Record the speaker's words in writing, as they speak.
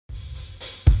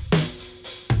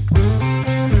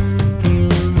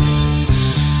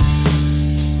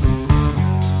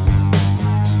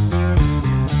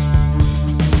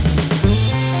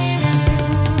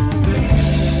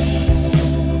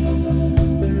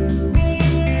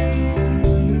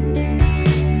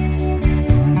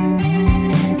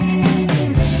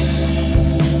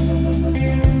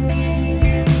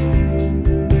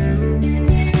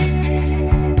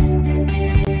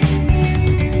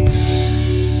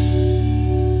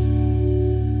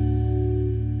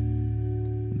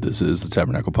This is the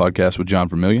Tabernacle Podcast with John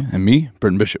Vermilya and me,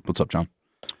 Britton Bishop. What's up, John?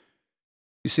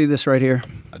 You see this right here?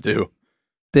 I do.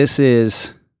 This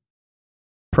is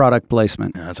product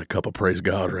placement. Yeah, that's a cup of praise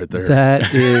God right there.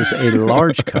 That is a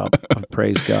large cup of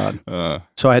praise God.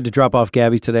 So I had to drop off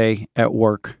Gabby today at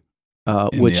work,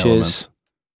 which is...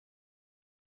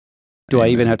 Do I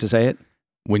even have to say it?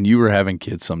 When you were having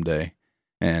kids someday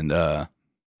and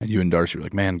you and Darcy were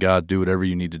like, man, God, do whatever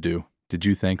you need to do. Did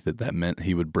you think that meant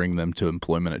he would bring them to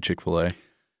employment at Chick-fil-A?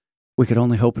 We could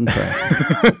only hope and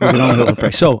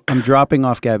pray. So I'm dropping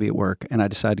off Gabby at work, and I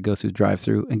decided to go through the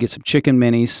drive-thru and get some chicken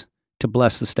minis to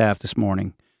bless the staff this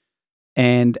morning.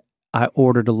 And I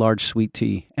ordered a large sweet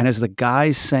tea. And as the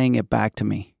guy's saying it back to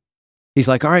me, he's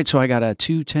like, all right, so I got a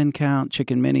 2 10-count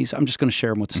chicken minis. I'm just going to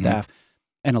share them with the staff.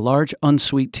 And a large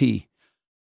unsweet tea.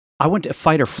 I went to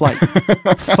fight or flight.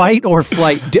 Fight or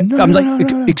flight.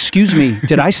 Excuse me,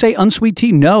 did I say unsweet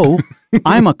tea? No,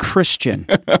 I'm a Christian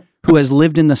who has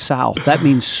lived in the South. That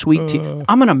means sweet tea.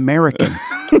 I'm an American,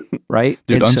 right?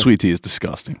 Dude, unsweet tea is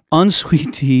disgusting.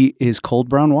 Unsweet tea is cold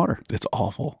brown water. It's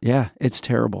awful. Yeah, it's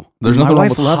terrible. There's nothing wrong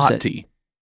with hot tea.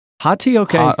 Hot tea,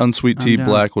 okay. Hot, unsweet tea,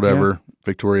 black, whatever. Yeah.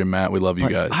 Victoria, Matt, we love you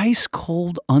guys. Ice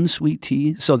cold, unsweet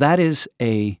tea. So that is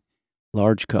a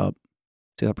large cup.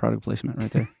 See that product placement right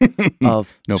there?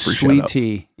 Of no free sweet shout-outs.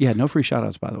 Tea. Yeah, no free shout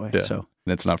outs, by the way. Yeah. So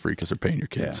and it's not free because they're paying your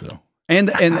kids. Yeah. So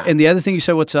and the other thing you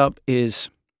said, what's up, is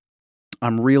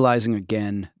I'm realizing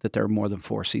again that there are more than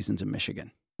 4 seasons in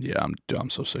Michigan. Yeah,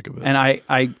 I'm so sick of it. And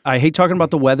I hate talking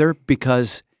about the weather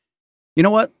because, you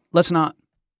know what? Let's not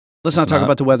talk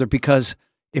about the weather, because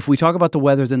if we talk about the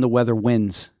weather, then the weather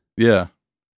wins. Yeah.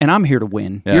 And I'm here to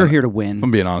win. Yeah. You're here to win.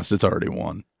 I'm being honest, it's already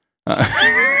won.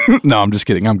 No, I'm just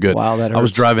kidding. I'm good. Wow, that hurts. I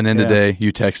was driving in today.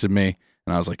 You texted me,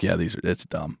 and I was like, "Yeah, it's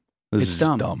dumb. This is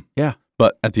just dumb." Yeah.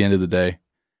 But at the end of the day,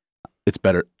 it's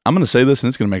better. I'm going to say this, and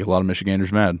it's going to make a lot of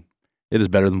Michiganders mad. It is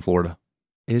better than Florida.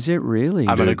 Is it really?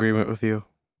 I'm in agreement with you.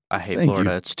 I hate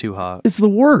Florida. It's too hot. It's the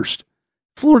worst.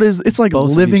 Florida is. It's like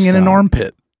Both living in an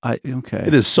armpit. Okay.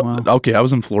 It is so. Wow. Okay, I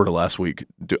was in Florida last week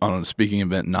on a speaking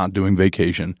event, not doing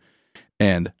vacation,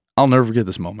 and I'll never forget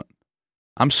this moment.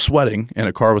 I'm sweating in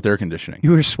a car with air conditioning.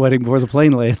 You were sweating before the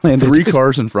plane landed. 3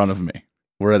 cars in front of me.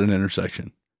 We're at an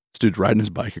intersection. This dude's riding his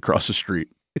bike across the street.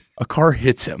 A car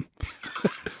hits him.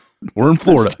 We're in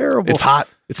Florida. That's terrible. It's hot.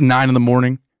 It's 9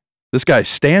 a.m. This guy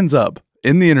stands up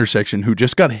in the intersection who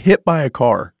just got hit by a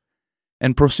car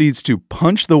and proceeds to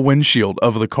punch the windshield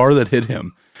of the car that hit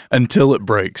him until it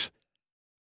breaks.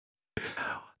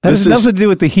 That has nothing to do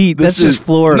with the heat. That's just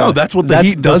Florida. No, that's what the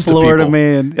heat does to people. Florida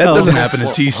man. That doesn't happen in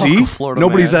TC.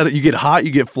 Nobody's at it. You get hot,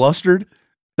 you get flustered.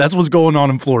 That's what's going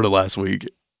on in Florida last week.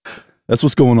 That's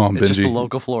what's going on, Benji. It's just the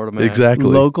local Florida man. Exactly.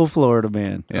 Local Florida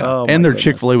man. Yeah. Oh, and their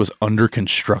Chick-fil-A was under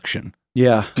construction.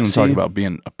 Yeah. I'm talking about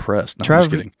being oppressed. No, I'm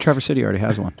just kidding. Traverse City already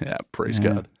has one. Yeah, praise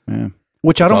God. Yeah.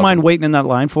 Which I don't mind waiting in that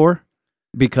line for,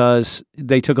 because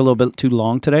they took a little bit too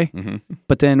long today. Mm-hmm.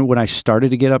 But then when I started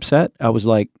to get upset, I was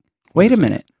like, wait a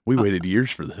minute. We waited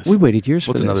years for this.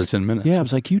 What's another 10 minutes? Yeah, I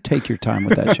was like, you take your time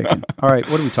with that chicken. All right,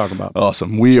 what are we talking about?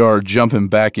 Awesome. We are jumping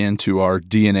back into our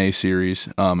DNA series,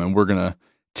 and we're going to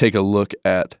take a look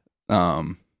at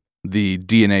the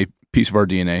DNA, piece of our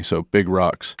DNA, so big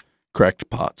rocks, cracked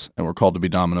pots, and we're called to be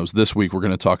dominoes. This week, we're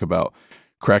going to talk about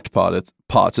cracked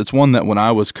pots. It's one that when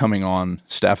I was coming on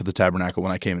staff at the Tabernacle,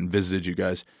 when I came and visited you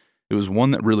guys, it was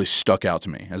one that really stuck out to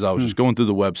me as I was just going through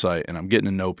the website and I'm getting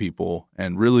to know people,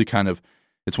 and really kind of,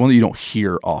 it's one that you don't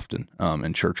hear often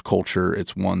in church culture.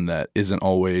 It's one that isn't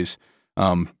always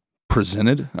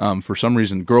presented. For some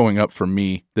reason, growing up for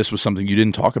me, this was something you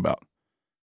didn't talk about.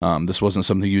 This wasn't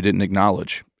something you didn't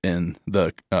acknowledge in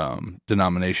the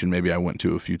denomination maybe I went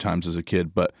to a few times as a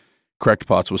kid, but cracked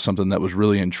pots was something that was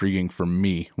really intriguing for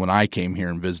me when I came here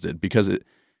and visited, because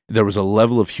there was a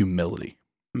level of humility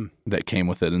that came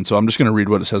with it. And so I'm just going to read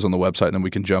what it says on the website, and then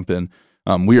we can jump in.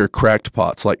 We are cracked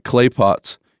pots. Like clay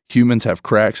pots, humans have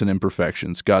cracks and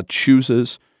imperfections. God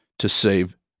chooses to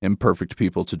save imperfect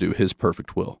people to do his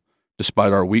perfect will.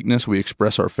 Despite our weakness, we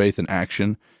express our faith in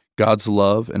action. God's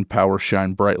love and power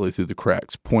shine brightly through the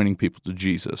cracks, pointing people to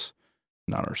Jesus,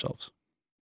 not ourselves.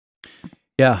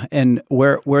 Yeah, and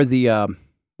where the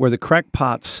cracked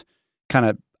pots kind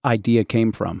of idea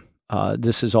came from,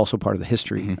 this is also part of the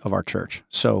history of our church.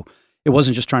 So it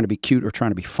wasn't just trying to be cute or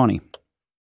trying to be funny.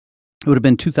 It would have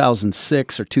been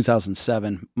 2006 or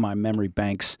 2007. My memory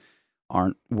banks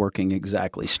aren't working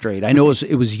exactly straight. I know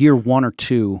it was year 1 or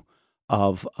 2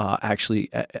 of actually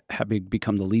having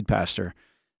become the lead pastor,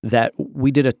 that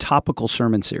we did a topical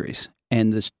sermon series.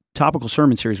 And this topical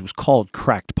sermon series was called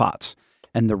Cracked Pots.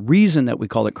 And the reason that we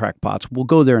call it crackpots, we'll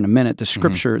go there in a minute, the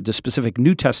scripture, the specific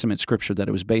New Testament scripture that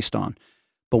it was based on.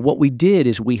 But what we did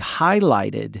is we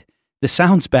highlighted, this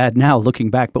sounds bad now looking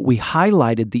back, but we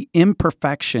highlighted the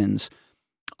imperfections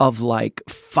of like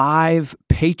 5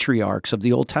 patriarchs of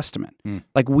the Old Testament.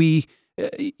 Like what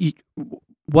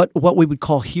we would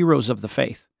call heroes of the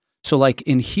faith. So like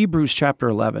in Hebrews chapter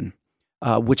 11,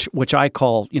 which I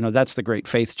call, that's the great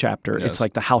faith chapter. Yes. It's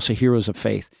like the house of heroes of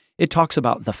faith. It talks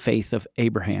about the faith of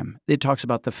Abraham. It talks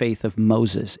about the faith of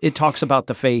Moses. It talks about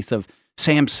the faith of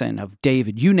Samson, of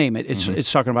David, you name it.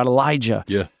 It's talking about Elijah.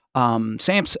 Yeah.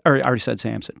 Samson, or I already said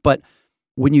Samson. But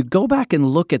when you go back and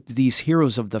look at these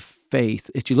heroes of the faith,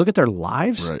 if you look at their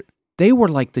lives, right, they were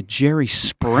like the Jerry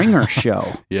Springer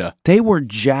show. Yeah. They were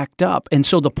jacked up. And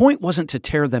so the point wasn't to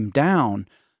tear them down.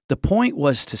 The point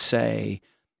was to say,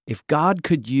 if God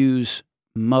could use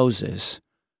Moses,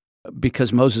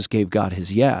 because Moses gave God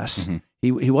his yes,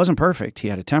 he wasn't perfect. He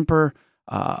had a temper.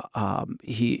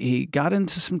 He got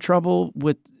into some trouble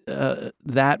with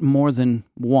that more than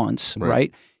once,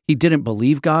 right? He didn't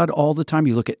believe God all the time.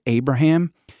 You look at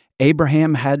Abraham.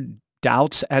 Abraham had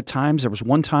doubts at times. There was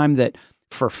one time that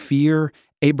for fear,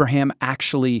 Abraham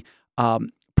actually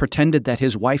pretended that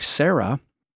his wife Sarah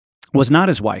was not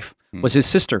his wife, was his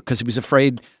sister, because he was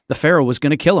afraid the Pharaoh was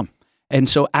going to kill him. And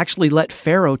so actually let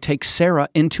Pharaoh take Sarah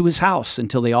into his house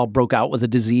until they all broke out with a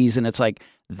disease. And it's like,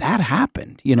 that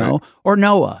happened, Right. Or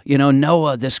Noah,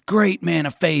 Noah, this great man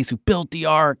of faith who built the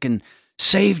ark and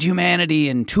saved humanity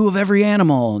and 2 of every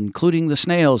animal, including the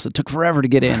snails that took forever to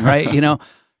get in, right?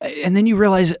 And then you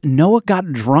realize Noah got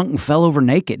drunk and fell over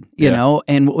naked,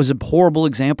 and was a horrible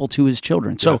example to his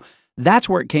children. So that's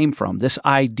where it came from, this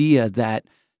idea that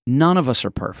none of us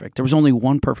are perfect. There was only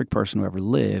one perfect person who ever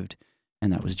lived,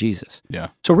 and that was Jesus. Yeah.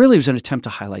 So really it was an attempt to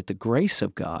highlight the grace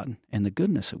of God and the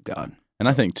goodness of God. And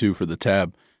I think, too, for the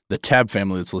Tab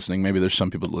family that's listening, maybe there's some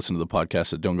people that listen to the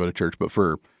podcast that don't go to church, but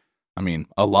for,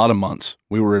 a lot of months,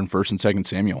 we were in 1st and 2nd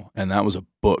Samuel, and that was a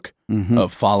book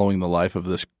of following the life of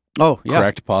this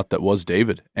cracked pot that was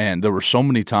David. And there were so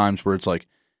many times where it's like,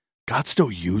 God's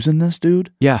still using this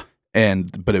dude? Yeah.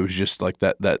 But it was just like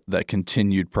that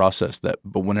continued process but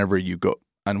whenever you go,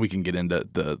 and we can get into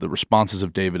the responses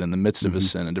of David in the midst of his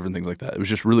sin and different things like that. It was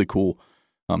just really cool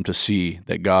to see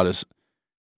that God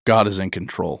is in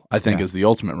control. I think is the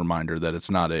ultimate reminder that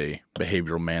it's not a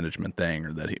behavioral management thing,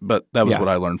 or but that was what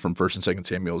I learned from 1st and 2nd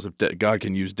Samuel is if God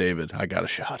can use David, I got a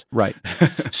shot. Right.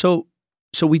 So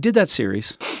we did that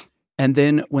series. And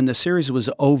then when the series was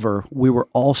over, we were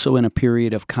also in a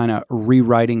period of kind of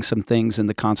rewriting some things in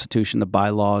the Constitution, the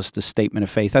bylaws, the statement of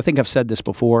faith. I think I've said this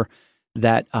before,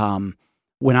 that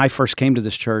when I first came to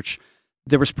this church,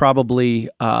 there was probably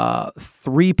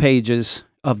 3 pages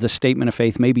of the statement of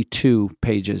faith, maybe 2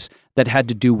 pages, that had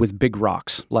to do with big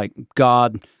rocks, like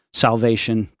God,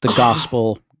 salvation, the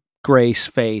gospel, grace,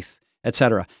 faith,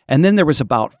 etc. And then there was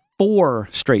about 4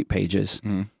 straight pages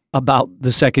about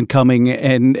the second coming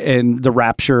and the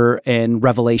rapture and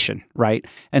Revelation, right?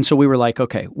 And so we were like,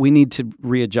 okay, we need to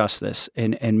readjust this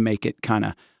and make it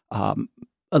kind of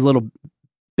a little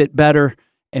bit better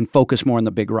and focus more on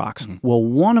the big rocks. Well,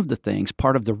 one of the things,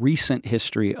 part of the recent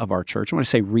history of our church, and when I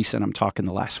say recent, I'm talking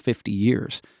the last 50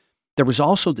 years, there was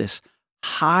also this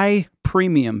high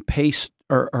premium placed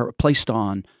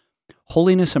on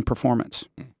holiness and performance.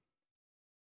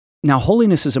 Now,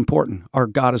 holiness is important. Our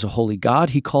God is a holy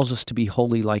God. He calls us to be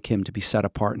holy like Him, to be set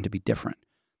apart and to be different.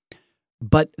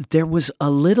 But there was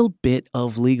a little bit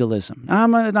of legalism.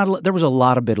 There was a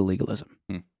lot of bit of legalism.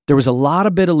 There was a lot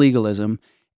of bit of legalism,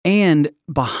 and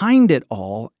behind it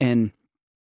all, and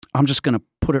I'm just going to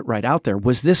put it right out there,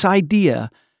 was this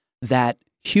idea that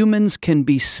humans can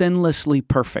be sinlessly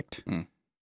perfect.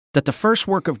 That the first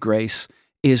work of grace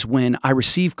is when I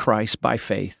receive Christ by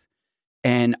faith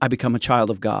and I become a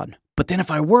child of God. But then if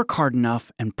I work hard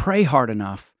enough and pray hard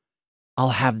enough, I'll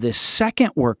have this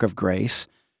second work of grace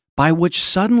by which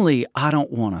suddenly I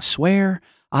don't want to swear,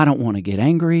 I don't want to get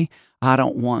angry, I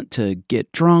don't want to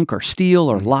get drunk or steal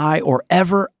or lie or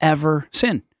ever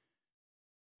sin.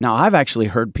 Now, I've actually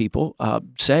heard people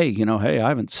say, hey, I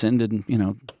haven't sinned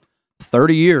in,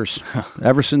 30 years,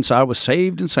 ever since I was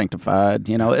saved and sanctified,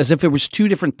 as if it was 2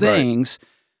 different things.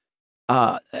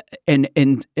 Right.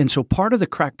 And so part of the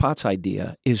crackpots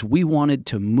idea is we wanted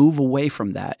to move away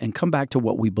from that and come back to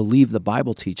what we believe the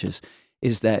Bible teaches,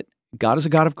 is that God is a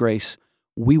God of grace.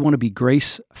 We want to be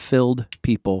grace-filled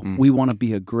people. We want to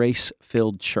be a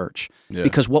grace-filled church. Yeah.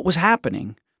 Because what was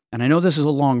happening, and I know this is a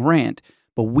long rant,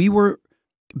 but we were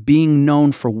being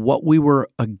known for what we were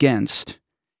against,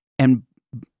 and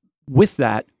with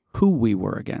that, who we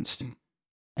were against.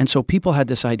 And so people had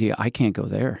this idea, I can't go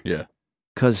there. Yeah.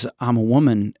 because I'm a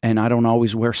woman and I don't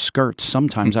always wear skirts.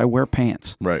 Sometimes I wear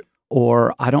pants. Right.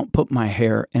 Or I don't put my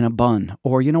hair in a bun.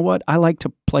 Or you know what? I like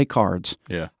to play cards.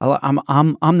 Yeah.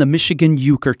 I'm the Michigan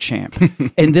euchre champ.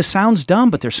 And this sounds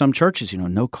dumb, but there's some churches,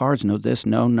 no cards, no this,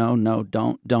 no,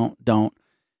 don't.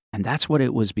 And that's what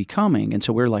it was becoming. And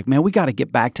so we're like, man, we got to get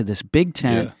back to this big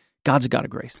tent. Yeah. God's got a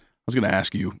grace. I was going to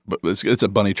ask you, but it's a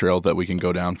bunny trail that we can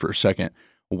go down for a second.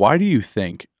 Why do you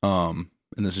think, and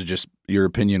this is just your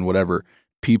opinion, whatever,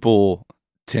 people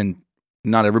tend,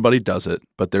 not everybody does it,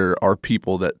 but there are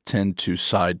people that tend to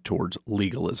side towards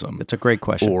legalism? That's a great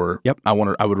question. Or I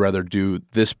would rather do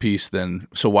this piece than,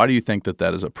 so why do you think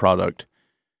that is a product?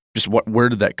 Just where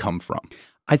did that come from?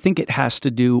 I think it has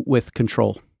to do with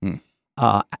control.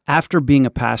 After being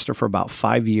a pastor for about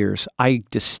 5 years, I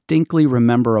distinctly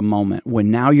remember a moment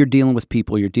when now you're dealing with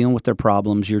people, you're dealing with their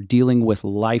problems, you're dealing with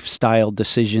lifestyle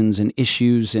decisions and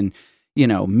issues and,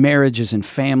 marriages and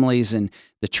families, and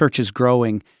the church is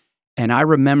growing. And I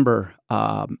remember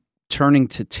turning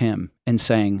to Tim and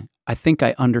saying, I think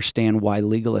I understand why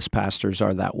legalist pastors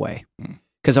are that way.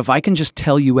 Because if I can just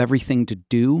tell you everything to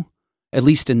do, at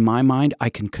least in my mind, I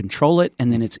can control it,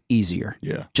 and then it's easier.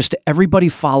 Yeah. Just to everybody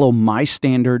follow my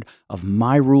standard of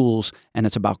my rules, and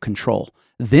it's about control.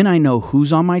 Then I know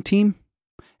who's on my team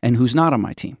and who's not on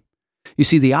my team. You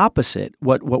see, the opposite,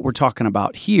 what we're talking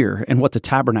about here and what the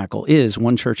Tabernacle is,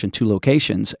 one church in 2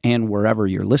 locations, and wherever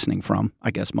you're listening from,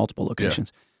 I guess multiple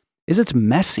locations, is it's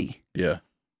messy. Yeah.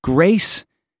 Grace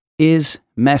is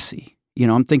messy.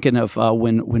 I'm thinking of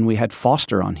when we had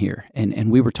Foster on here, and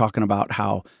we were talking about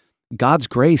how God's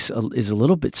grace is a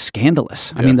little bit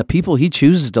scandalous. I mean, the people he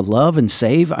chooses to love and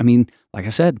save, like I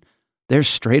said, they're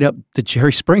straight up the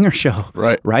Jerry Springer show.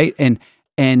 Right. Right?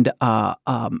 And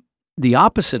the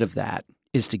opposite of that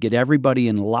is to get everybody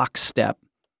in lockstep.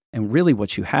 And really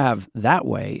what you have that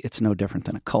way, it's no different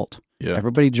than a cult. Yeah.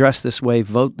 Everybody dress this way,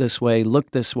 vote this way,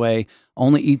 look this way,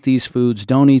 only eat these foods,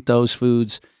 don't eat those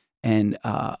foods. And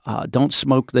don't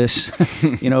smoke this.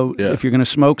 If you're going to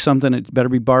smoke something, it better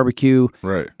be barbecue.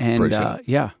 Right. And praise God.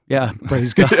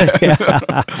 Praise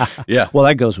God. Yeah. Well,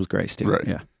 that goes with grace too. Right.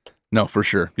 Yeah. No, for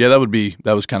sure. Yeah,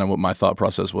 that was kind of what my thought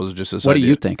process was. Just this. What idea. Do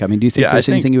you think? Do you think there's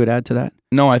anything you would add to that?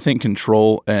 No, I think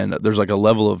control, and there's like a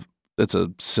level of, it's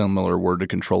a similar word to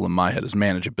control in my head, is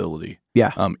manageability.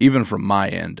 Yeah. Even from my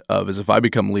end is if I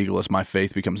become legalist, my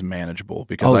faith becomes manageable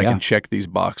because I can check these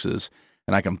boxes.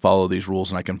 And I can follow these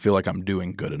rules, and I can feel like I'm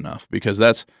doing good enough, because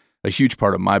that's a huge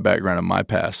part of my background and my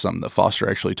past, something that Foster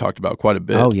actually talked about quite a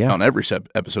bit on every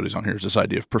episode he's on here, is this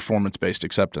idea of performance-based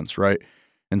acceptance, right?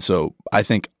 And so I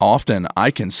think often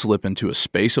I can slip into a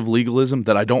space of legalism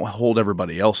that I don't hold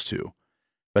everybody else to,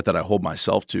 but that I hold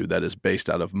myself to, that is based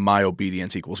out of my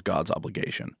obedience equals God's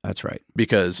obligation. That's right.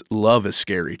 Because love is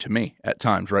scary to me at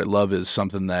times, right? Love is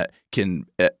something that can,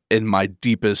 in my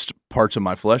deepest parts of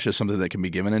my flesh, is something that can be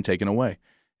given and taken away.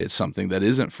 It's something that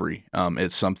isn't free.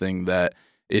 It's something that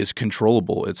is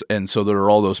controllable. And so there are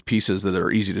all those pieces that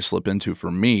are easy to slip into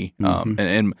for me.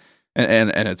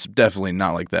 And it's definitely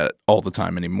not like that all the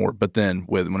time anymore. But then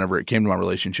whenever it came to my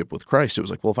relationship with Christ, it was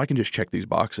like, well, if I can just check these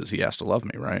boxes, he has to love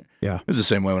me, right? Yeah. It's the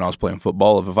same way when I was playing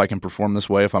football. If I can perform this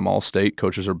way, if I'm all state,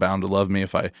 coaches are bound to love me.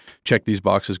 If I check these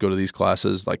boxes, go to these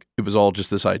classes, like it was all just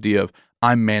this idea of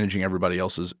I'm managing everybody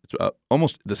else's,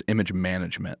 almost this image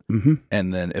management. Mm-hmm.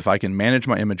 And then if I can manage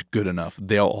my image good enough,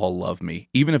 they'll all love me,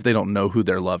 even if they don't know who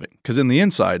they're loving. Because in the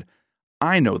inside,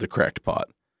 I know the cracked pot.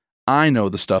 I know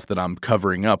the stuff that I'm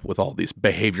covering up with all these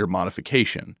behavior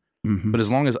modification, but as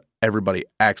long as everybody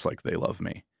acts like they love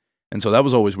me. And so that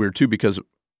was always weird too, because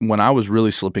when I was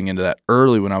really slipping into that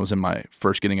early, when I was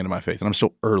first getting into my faith, and I'm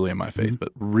still early in my faith,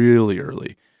 but really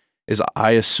early, is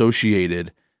I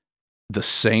associated the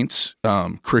saints,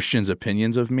 Christians'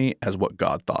 opinions of me as what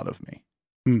God thought of me.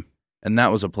 And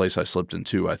that was a place I slipped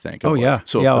into, I think. Oh, yeah.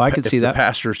 So I could see that. The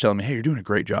pastor's telling me, hey, you're doing a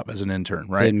great job as an intern,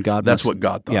 right? And that's what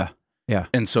God thought. Yeah. Yeah.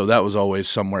 And so that was always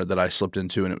somewhere that I slipped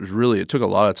into. And it took a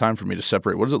lot of time for me to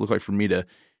separate. What does it look like for me to,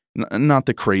 not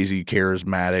the crazy,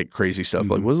 charismatic, crazy stuff,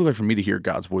 but like, what does it look like for me to hear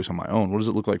God's voice on my own? What does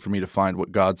it look like for me to find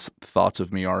what God's thoughts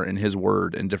of me are in his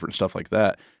word and different stuff like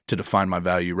that to define my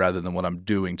value rather than what I'm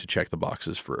doing to check the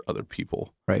boxes for other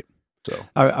people? Right. So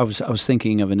I was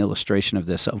thinking of an illustration of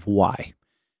this, of why.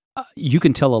 You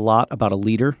can tell a lot about a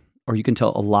leader, or you can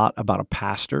tell a lot about a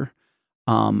pastor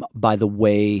by the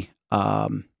way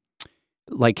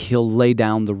like he'll lay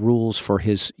down the rules for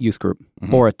his youth group,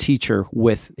 or a teacher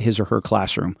with his or her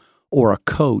classroom, or a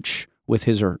coach with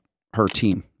his or her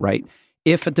team, right?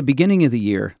 If at the beginning of the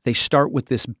year they start with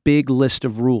this big list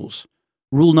of rules,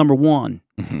 Rule number 1,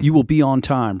 you will be on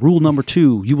time. Rule number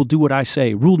 2, you will do what I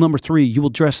say. Rule number 3, you will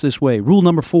dress this way. Rule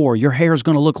number 4, your hair is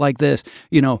going to look like this.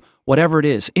 Whatever it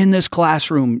is. In this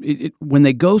classroom, when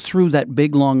they go through that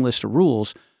big, long list of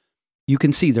rules, you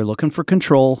can see they're looking for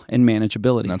control and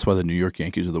manageability. And that's why the New York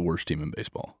Yankees are the worst team in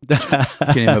baseball. You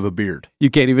can't even have a beard. You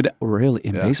can't even, really?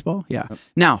 In baseball? Yeah.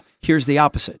 Now, here's the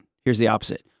opposite.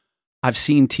 I've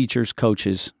seen teachers,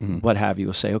 coaches, what have you,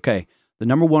 will say, okay, the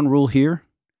number 1 rule here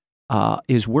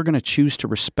is we're going to choose to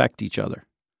respect each other.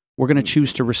 We're going to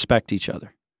choose to respect each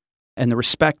other. And the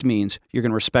respect means you're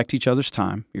going to respect each other's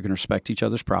time. You're going to respect each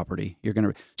other's property.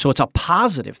 So it's a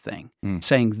positive thing,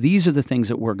 saying these are the things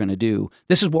that we're going to do.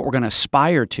 This is what we're going to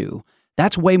aspire to.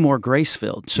 That's way more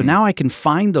grace-filled. So now I can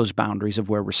find those boundaries of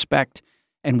where respect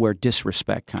and where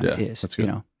disrespect kind of is. That's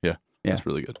good. Yeah, that's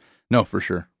really good. No, for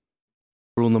sure.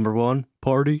 Rule number 1,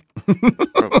 party.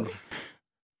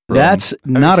 That's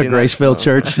not a grace-filled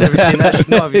church. Have you seen that?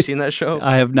 No, have you seen that show?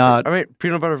 I have not. I mean,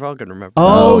 Peanut Butter Falcon, remember?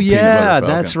 Oh, yeah,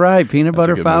 that's right. Peanut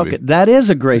Butter Falcon. Movie. That is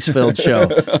a grace-filled show.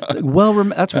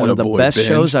 That's one of the best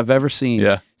shows I've ever seen.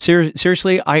 Yeah.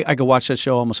 Seriously, I could watch that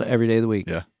show almost every day of the week.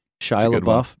 Yeah. Shia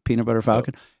LaBeouf, Peanut Butter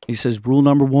Falcon. Yep. He says, rule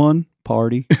number 1,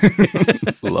 party.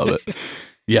 Love it.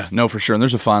 Yeah, no, for sure. And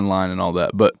there's a fine line and all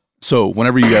that. But so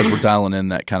whenever you guys were dialing in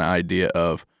that kind of idea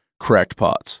of cracked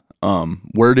pots,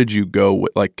 where did you go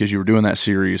with, because you were doing that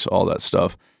series, all that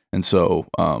stuff, and so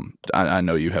I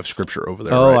know you have scripture over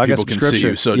there. Oh, right? I People got some can scripture. See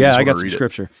you, so I got some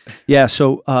scripture. Yeah,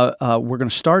 so we're going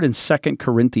to start in 2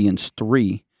 Corinthians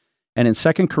 3, and in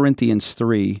 2 Corinthians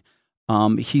 3,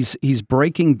 he's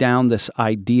breaking down this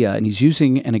idea, and he's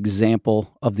using an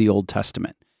example of the Old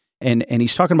Testament, and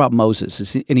he's talking about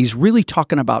Moses, and he's really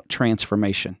talking about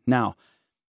transformation. Now,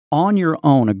 on your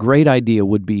own, a great idea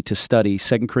would be to study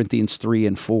 2 Corinthians 3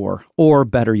 and 4, or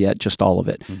better yet, just all of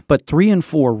it. But 3 and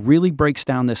 4 really breaks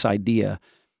down this idea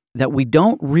that we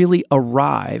don't really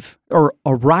arrive, or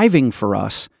arriving for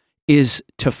us is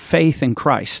to faith in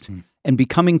Christ and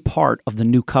becoming part of the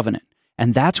new covenant.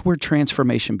 And that's where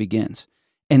transformation begins.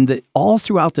 And all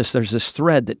throughout this, there's this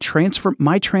thread that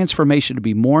my transformation to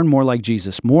be more and more like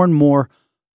Jesus, more and more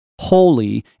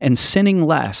holy and sinning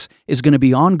less, is going to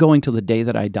be ongoing till the day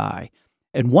that I die.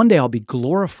 And one day I'll be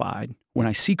glorified when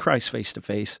I see Christ face to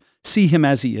face, see him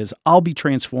as he is. I'll be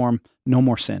transformed, no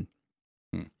more sin.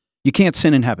 You can't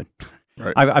sin in heaven.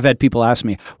 Right. I've had people ask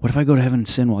me, what if I go to heaven and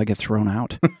sin? Will I get thrown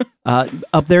out?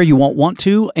 Up there, you won't want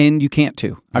to, and you can't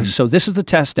to. So this is the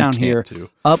test down here.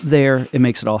 Up there, it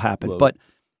makes it all happen. But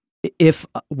if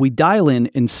we dial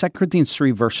in 2 Corinthians 3,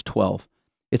 verse 12,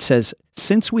 it says,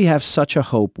 since we have such a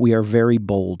hope, we are very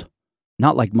bold,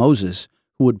 not like Moses,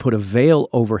 who would put a veil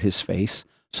over his face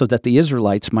so that the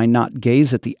Israelites might not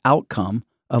gaze at the outcome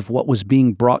of what was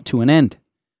being brought to an end.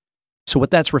 So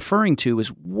what that's referring to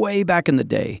is way back in the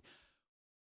day,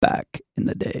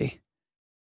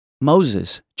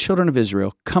 Moses, children of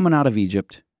Israel, coming out of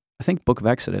Egypt, I think book of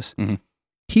Exodus,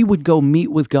 he would go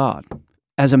meet with God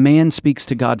as a man speaks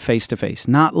to God face to face,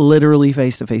 not literally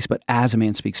face to face, but as a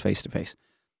man speaks face to face.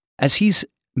 As he's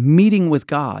meeting with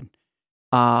God,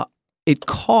 it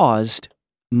caused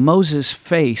Moses'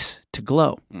 face to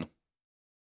glow.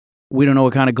 We don't know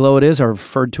what kind of glow it is. I've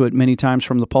referred to it many times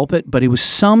from the pulpit, but it was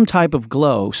some type of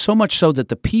glow, so much so that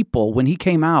the people, when he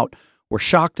came out, were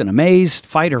shocked and amazed,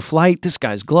 fight or flight. This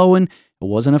guy's glowing. It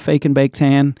wasn't a fake and baked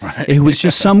tan. Right. It was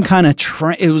just some kind of,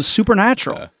 it was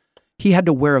supernatural. Yeah. He had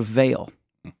to wear a veil.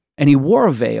 And he wore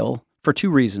a veil for 2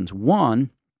 reasons.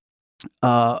 One,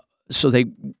 so they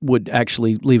would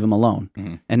actually leave him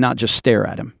alone and not just stare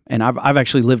at him. And I've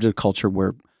actually lived in a culture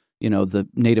where, the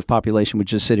native population would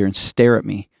just sit here and stare at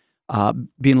me,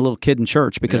 being a little kid in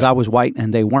church, because I was white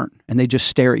and they weren't. And they just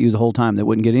stare at you the whole time. They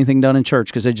wouldn't get anything done in church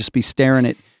because they'd just be staring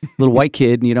at little white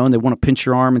kid, and they want to pinch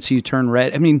your arm and see you turn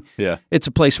red. I mean, it's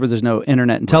a place where there's no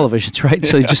internet and televisions, right?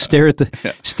 So you just stare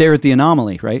at the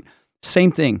anomaly, right?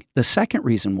 Same thing. The second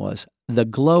reason was the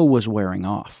glow was wearing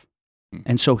off.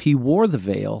 And so he wore the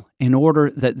veil in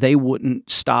order that they wouldn't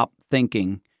stop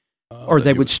thinking, or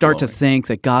they would start to think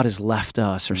that God has left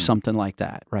us or something like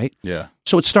that, right? Yeah.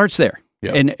 So it starts there.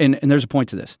 Yeah. And there's a point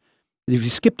to this. If you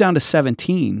skip down to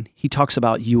 17, he talks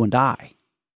about you and I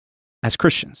as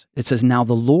Christians. It says, now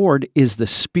the Lord is the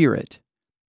Spirit,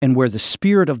 and where the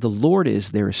Spirit of the Lord is,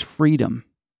 there is freedom.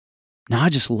 Now, I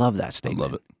just love that statement. I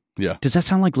love it. Yeah. Does that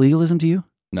sound like legalism to you?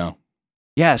 No.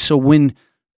 Yeah, so when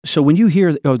you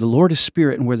hear, the Lord is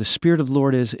Spirit, and where the Spirit of the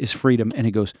Lord is freedom, and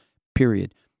it goes,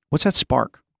 period. What's that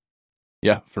spark?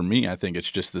 Yeah, for me, I think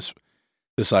it's just this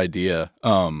idea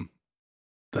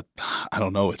that, I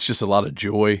don't know, it's just a lot of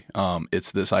joy.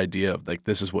 It's this idea of,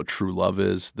 this is what true love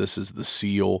is. This is the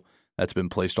seal that's been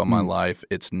placed on my life.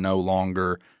 It's no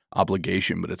longer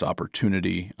obligation, but it's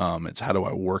opportunity. It's how do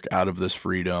I work out of this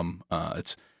freedom?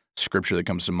 It's scripture that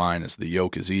comes to mind is the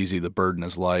yoke is easy, the burden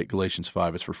is light. Galatians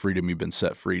 5, it's for freedom you've been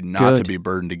set free, not to be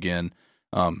burdened again.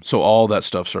 So all that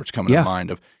stuff starts coming to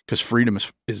mind because freedom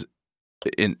is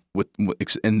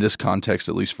in this context,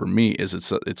 at least for me, is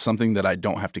it's something that I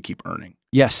don't have to keep earning.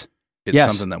 Yes. It's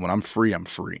something that when I'm free, I'm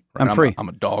free. Right? I'm free. I'm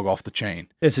a dog off the chain.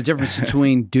 It's a difference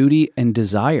between duty and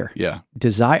desire. Yeah.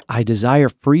 I desire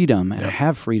freedom, and I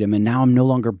have freedom, and now I'm no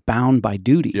longer bound by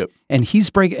duty. Yep. And he's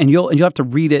breaking, and you'll have to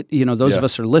read it. Those of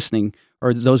us are listening,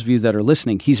 or those of you that are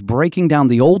listening. He's breaking down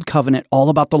the old covenant, all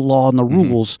about the law and the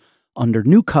rules. Under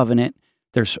new covenant,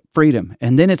 there's freedom,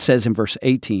 and then it says in verse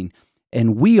 18,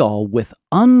 and we all with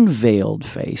unveiled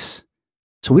face.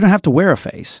 So we don't have to wear a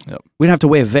face. Yep. We don't have to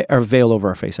wear a veil over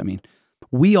our face.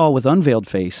 We all with unveiled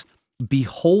face,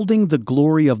 beholding the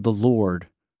glory of the Lord,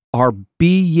 are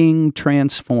being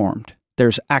transformed.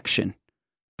 There's action.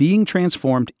 Being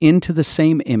transformed into the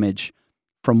same image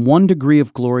from one degree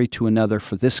of glory to another,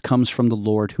 for this comes from the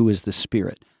Lord who is the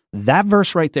Spirit. That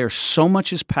verse right there, so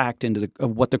much is packed into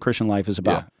of what the Christian life is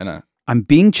about. Yeah, and I'm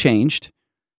being changed.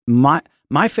 My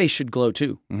face should glow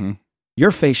too. Mm-hmm.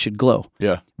 Your face should glow.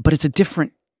 Yeah. But it's a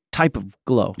different type of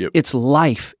glow. Yep. It's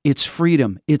life, it's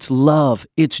freedom, it's love,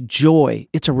 it's joy,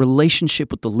 it's a relationship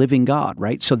with the living God,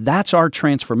 right? So that's our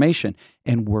transformation,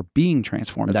 and we're being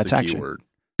transformed. That's the action. key word.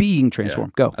 Being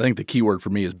transformed. Yeah. Go. I think the key word for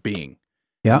me is being.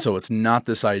 Yeah. And so it's not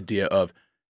this idea of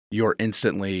you're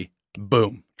instantly,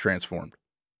 boom, transformed.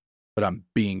 But I'm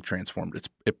being transformed.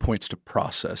 It points to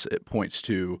process. It points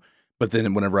to, but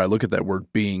then whenever I look at that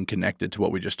word being connected to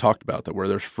what we just talked about, that where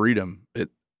there's freedom, where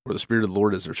the Spirit of the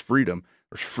Lord is, there's freedom.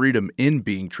 There's freedom in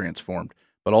being transformed,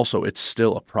 but also it's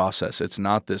still a process. It's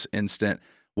not this instant,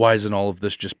 why isn't all of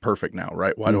this just perfect now,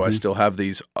 right? Why do I still have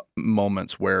these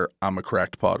moments where I'm a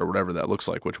cracked pot or whatever that looks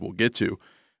like, which we'll get to,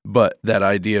 but that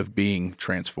idea of being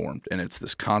transformed, and it's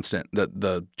this constant,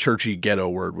 the churchy ghetto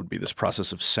word would be this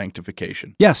process of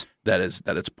sanctification. Yes. That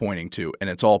it's pointing to, and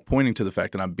it's all pointing to the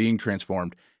fact that I'm being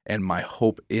transformed, and my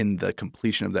hope in the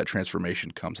completion of that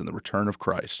transformation comes in the return of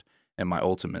Christ, and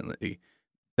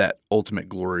that ultimate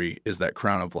glory is that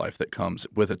crown of life that comes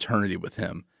with eternity with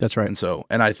Him. That's right.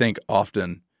 And I think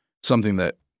often something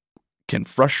that can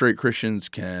frustrate Christians,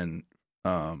 can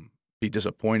be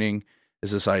disappointing, is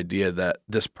this idea that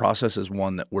this process is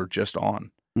one that we're just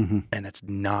on, and it's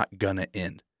not going to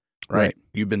end, right?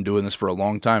 You've been doing this for a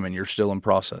long time, and you're still in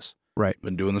process. Right.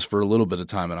 Been doing this for a little bit of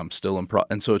time, and I'm still in process.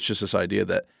 And so it's just this idea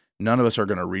that none of us are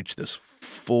going to reach this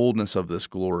fullness of this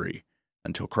glory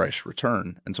until Christ's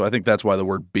return. And so I think that's why the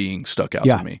word being stuck out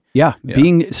to me. Yeah.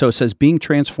 So it says being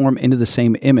transformed into the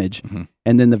same image.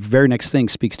 And then the very next thing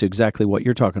speaks to exactly what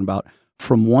you're talking about,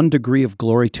 from one degree of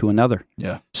glory to another.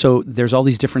 Yeah. So there's all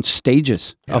these different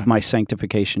stages of my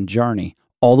sanctification journey,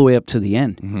 all the way up to the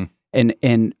end.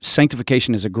 And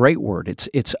sanctification is a great word.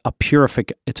 It's a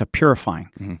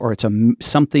purifying, or it's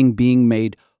something being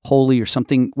made holy, or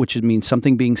something, which means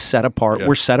something being set apart. Yeah.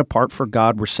 We're set apart for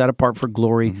God. We're set apart for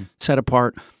glory, set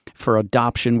apart for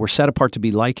adoption. We're set apart to be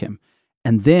like Him.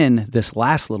 And then this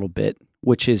last little bit,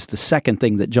 which is the second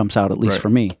thing that jumps out, at least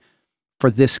for me, for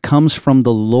this comes from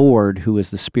the Lord who is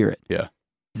the Spirit. Yeah.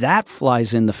 That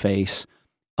flies in the face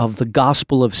of the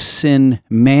gospel of sin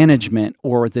management,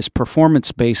 or this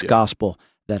performance-based gospel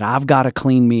that I've got to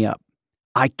clean me up.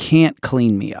 I can't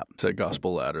clean me up. It's that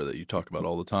gospel ladder that you talk about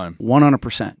all the time.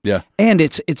 100%. Yeah. And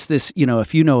it's this,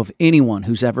 if you know of anyone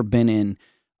who's ever been in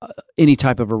any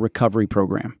type of a recovery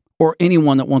program, or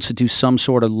anyone that wants to do some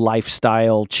sort of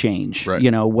lifestyle change,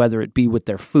 whether it be with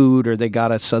their food, or they got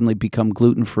to suddenly become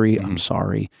gluten-free, I'm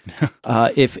sorry.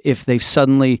 If they've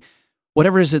suddenly,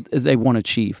 whatever it is that they want to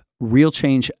achieve, real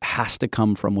change has to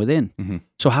come from within.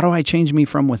 So how do I change me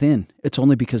from within? It's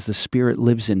only because the Spirit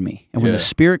lives in me. And when the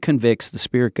Spirit convicts, the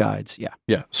Spirit guides.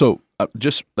 Yeah. So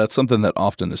that's something that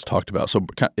often is talked about. So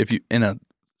if you, in a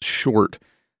short,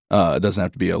 it doesn't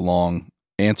have to be a long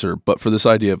answer, but for this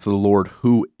idea of the Lord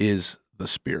who is the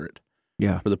Spirit.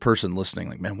 Yeah. For the person listening,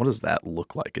 like, man, what does that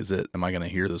look like? Am I going to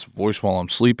hear this voice while I'm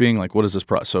sleeping? Like, what is this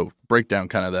process? So break down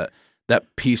kind of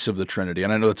that piece of the Trinity.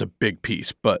 And I know that's a big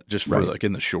piece, but just for like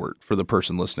in the short, for the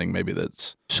person listening, maybe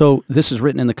that's. So this is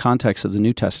written in the context of the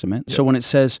New Testament. Yep. So when it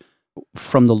says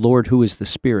from the Lord who is the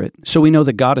Spirit, so we know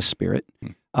that God is Spirit.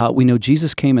 We know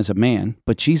Jesus came as a man,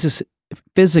 but Jesus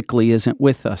physically isn't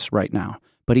with us right now.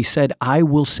 But He said, I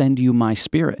will send you my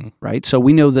Spirit, right? So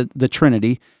we know that the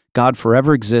Trinity, God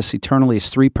forever exists eternally as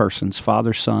three persons,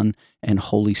 Father, Son, and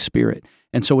Holy Spirit.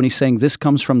 And so when he's saying this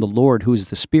comes from the Lord, who is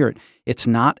the Spirit, it's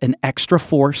not an extra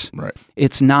force. Right.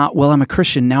 It's not, well, I'm a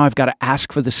Christian, now I've got to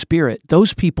ask for the Spirit.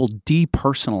 Those people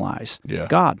depersonalize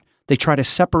God. They try to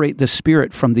separate the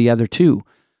Spirit from the other two.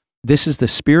 This is the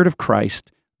Spirit of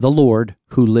Christ, the Lord,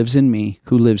 who lives in me,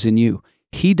 who lives in you.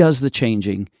 He does the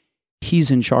changing.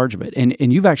 He's in charge of it.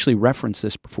 And you've actually referenced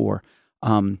this before.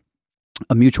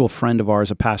 A mutual friend of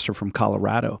ours, a pastor from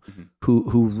Colorado,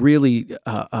 who really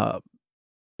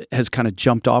has kind of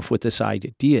jumped off with this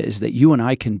idea is that you and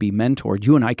I can be mentored,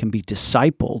 you and I can be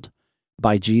discipled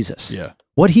by Jesus. Yeah.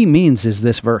 What he means is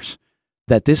this verse,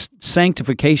 that this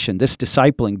sanctification, this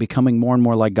discipling, becoming more and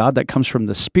more like God, that comes from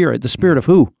the Spirit of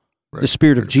who? Right. The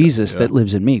Spirit of Jesus that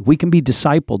lives in me. We can be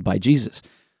discipled by Jesus.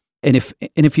 And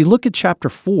if you look at chapter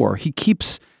 4,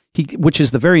 which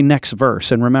is the very next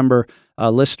verse, and remember,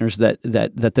 listeners, that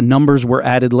the numbers were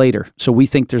added later, so we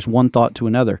think there's one thought to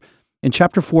another. In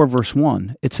chapter 4, verse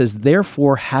 1, it says,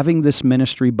 "Therefore, having this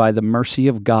ministry by the mercy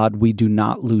of God, we do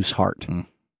not lose heart."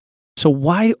 So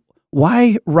why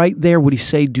right there would he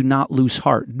say, "Do not lose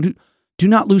heart"? Do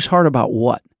not lose heart about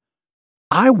what?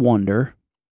 I wonder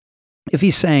if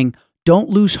he's saying, don't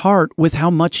lose heart with how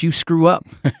much you screw up.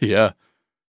 Yeah.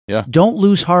 Don't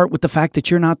lose heart with the fact that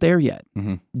you're not there yet.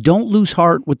 Don't lose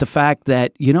heart with the fact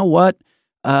that, you know what,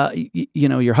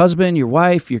 your husband, your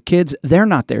wife, your kids, they're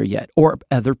not there yet, or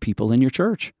other people in your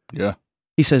church. Yeah.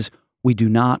 He says, we do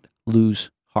not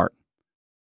lose heart.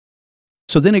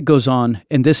 So then it goes on,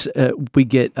 and this we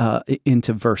get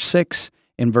into verse 6.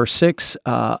 In verse 6,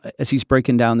 as he's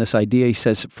breaking down this idea, he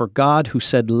says, "For God, who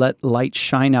said, 'Let light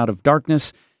shine out of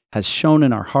darkness,' has shone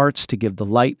in our hearts to give the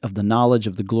light of the knowledge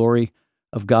of the glory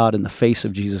of God in the face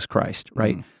of Jesus Christ,"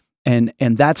 right? And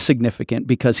that's significant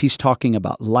because he's talking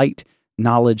about light,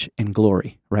 knowledge, and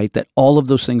glory, right? That all of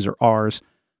those things are ours.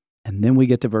 And then we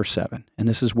get to verse 7, and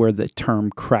this is where the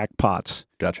term crackpots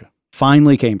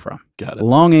finally came from. Got it.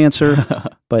 Long answer,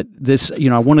 but this,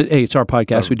 I wanted, hey, it's our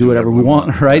podcast. We do whatever we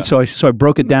want, right? So I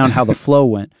broke it down how the flow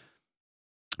went.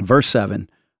 Verse 7,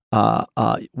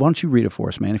 why don't you read it for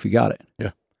us, man, if you got it?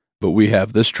 Yeah. "But we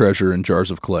have this treasure in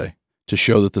jars of clay to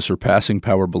show that the surpassing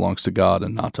power belongs to God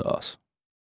and not to us."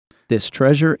 This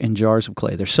treasure in jars of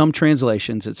clay. There's some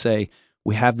translations that say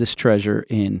we have this treasure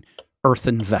in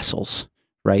earthen vessels,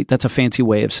 right? That's a fancy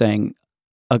way of saying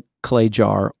a clay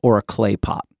jar or a clay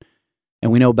pot.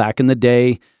 And we know back in the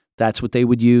day, that's what they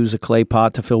would use, a clay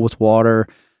pot to fill with water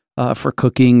for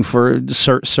cooking, for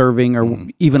serving, or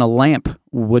even a lamp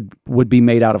would be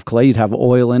made out of clay. You'd have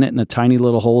oil in it and a tiny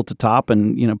little hole at the top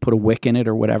and, put a wick in it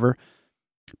or whatever.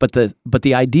 But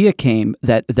the idea came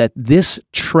that this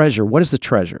treasure, what is the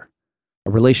treasure?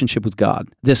 A relationship with God,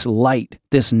 this light,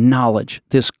 this knowledge,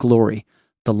 this glory,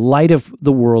 the light of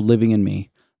the world living in me,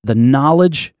 the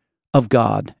knowledge of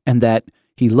God, and that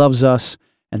he loves us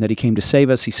and that he came to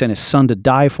save us. He sent his son to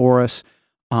die for us.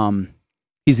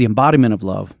 He's the embodiment of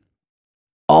love.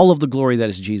 All of the glory that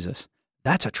is Jesus.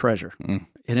 That's a treasure. And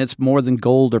it's more than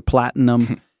gold or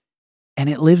platinum. And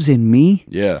it lives in me.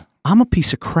 Yeah. I'm a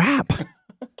piece of crap.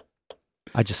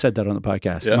 I just said that on the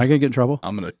podcast. Am I going to get in trouble?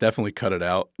 I'm going to definitely cut it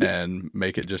out and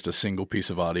make it just a single piece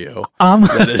of audio.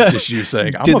 That is just you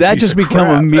saying, I'm did a that piece just of become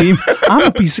crap. a meme? I'm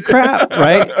a piece of crap,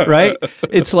 right?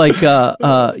 It's like,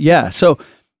 So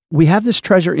we have this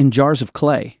treasure in jars of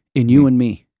clay in you and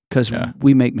me because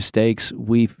we make mistakes,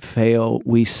 we fail,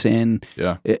 we sin.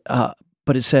 Yeah.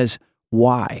 But it says,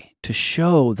 why? To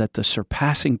show that the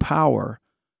surpassing power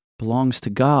belongs to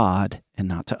God and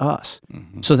not to us.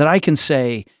 So that I can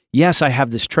say, yes, I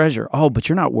have this treasure. Oh, but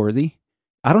you're not worthy.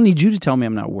 I don't need you to tell me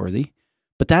I'm not worthy.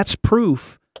 But that's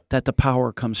proof that the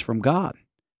power comes from God.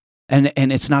 And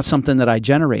it's not something that I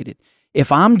generated. If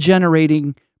I'm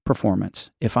generating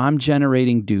performance, if I'm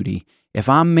generating duty, if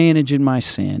I'm managing my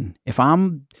sin, if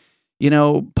I'm,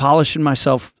 polishing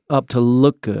myself up to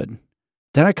look good,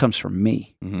 then it comes from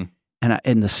me.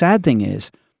 And the sad thing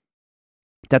is,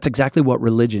 that's exactly what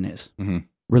religion is.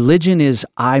 Religion is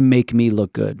I make me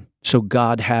look good. So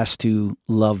God has to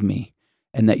love me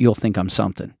and that you'll think I'm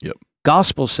something. Yep.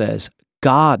 Gospel says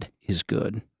God is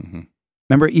good.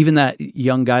 Remember even that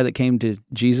young guy that came to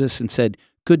Jesus and said,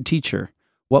 "Good teacher,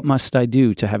 what must I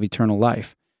do to have eternal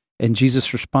life?" And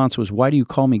Jesus' response was, "Why do you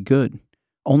call me good?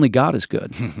 Only God is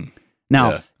good."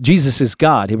 Now, Jesus is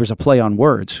God. It was a play on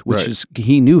words, which is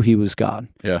he knew he was God.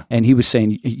 Yeah. And he was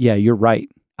saying, yeah, you're right.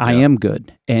 I am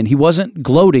good. And he wasn't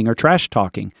gloating or trash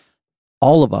talking.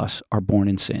 All of us are born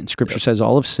in sin. Scripture says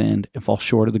all have sinned and fall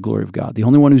short of the glory of God. The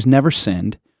only one who's never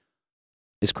sinned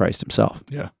is Christ himself.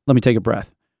 Yeah. Let me take a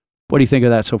breath. What do you think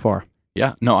of that so far?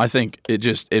 Yeah. No, I think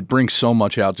it brings so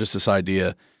much out, just this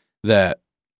idea that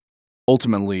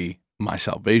ultimately my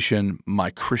salvation, my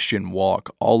Christian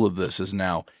walk, all of this is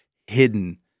now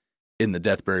hidden in the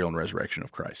death, burial, and resurrection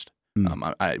of Christ.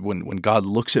 When God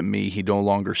looks at me, he no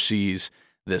longer sees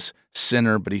this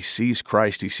sinner, but he sees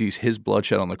Christ. He sees his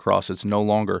bloodshed on the cross. It's no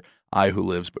longer I who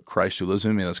lives, but Christ who lives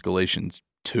in me. That's Galatians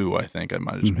 2, I think. I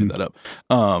might have just made that up.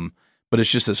 But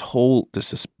it's just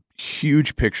this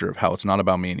huge picture of how it's not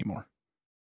about me anymore.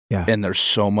 Yeah. And there's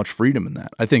so much freedom in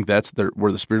that. I think that's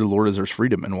where the Spirit of the Lord is, there's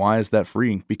freedom. And why is that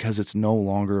freeing? Because it's no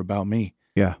longer about me.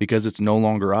 Yeah. Because it's no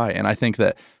longer I. And I think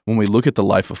that when we look at the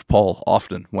life of Paul,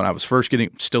 often, when I was first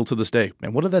still to this day,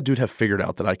 man, what did that dude have figured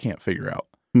out that I can't figure out?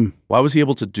 Why was he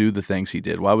able to do the things he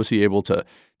did? Why was he able to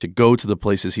go to the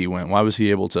places he went? Why was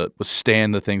he able to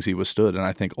withstand the things he withstood? And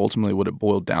I think ultimately what it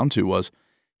boiled down to was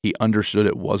he understood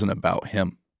it wasn't about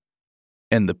him.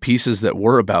 And the pieces that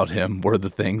were about him were the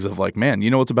things of like, man, you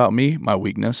know what's about me? My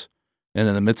weakness. And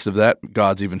in the midst of that,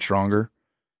 God's even stronger.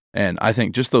 And I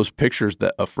think just those pictures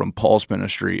that from Paul's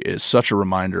ministry is such a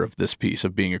reminder of this piece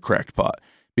of being a cracked pot,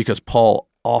 because Paul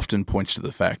often points to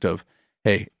the fact of,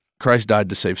 hey, Christ died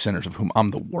to save sinners, of whom I'm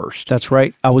the worst. That's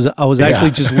right. I was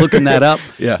actually just looking that up.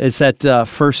 Yeah. It's at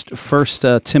First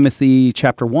Timothy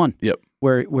chapter 1. Yep.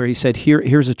 Where he said,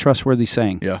 here's a trustworthy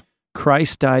saying. Yeah.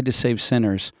 Christ died to save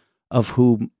sinners, of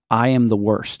whom I am the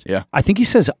worst. Yeah. I think he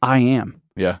says I am.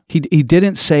 Yeah. He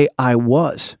didn't say I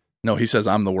was. No, he says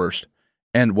I'm the worst.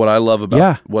 And what I love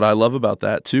about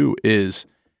that too is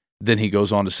then he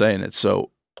goes on to say, and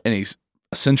he's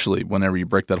essentially, whenever you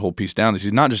break that whole piece down,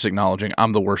 he's not just acknowledging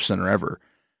I'm the worst sinner ever,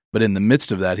 but in the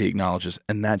midst of that he acknowledges,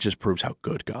 and that just proves how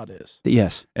good God is.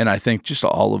 Yes. And I think just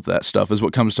all of that stuff is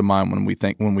what comes to mind when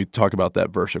we talk about that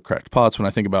verse of cracked pots. When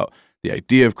I think about the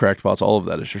idea of cracked pots, all of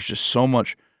that is there's just so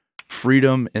much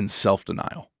freedom and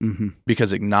self-denial.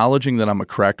 Because acknowledging that I'm a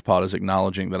cracked pot is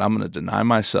acknowledging that I'm going to deny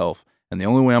myself, and the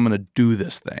only way I'm going to do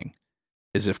this thing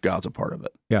is if God's a part of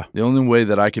it. Yeah. The only way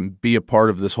that I can be a part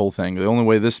of this whole thing, the only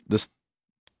way this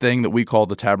thing that we call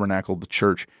the Tabernacle, the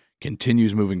church,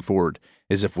 continues moving forward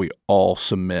is if we all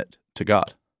submit to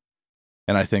God.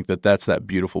 And I think that that's that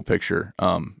beautiful picture,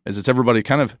 is it's everybody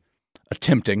kind of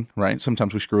attempting, right?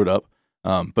 Sometimes we screw it up,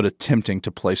 but attempting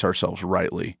to place ourselves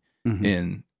rightly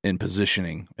in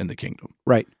positioning in the kingdom.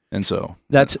 Right. And so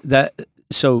that's that.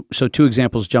 So two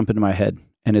examples jump into my head,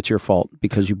 and it's your fault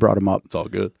because you brought them up. It's all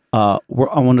good. I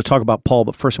want to talk about Paul,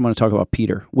 but first I want to talk about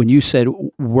Peter. When you said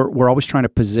we're always trying to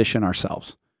position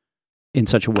ourselves in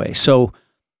such a way. So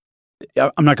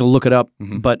I'm not going to look it up,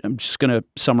 but I'm just going to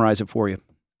summarize it for you.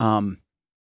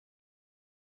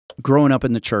 Growing up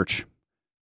in the church,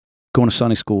 going to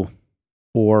Sunday school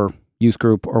or youth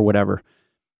group or whatever,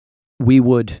 we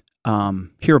would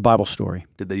hear a Bible story.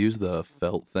 Did they use the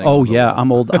felt thing? Oh, yeah.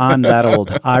 I'm old. I'm that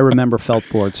old. I remember felt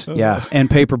boards. Yeah. And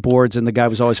paper boards, and the guy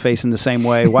was always facing the same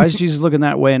way. Why is Jesus looking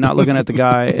that way and not looking at the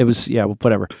guy? It was, yeah, well,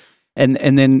 whatever. And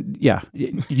then, yeah,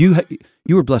 you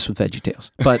were blessed with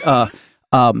VeggieTales. But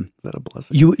Is that a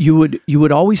blessing? you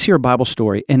would always hear a Bible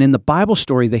story, and in the Bible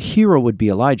story, the hero would be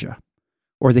Elijah,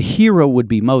 or the hero would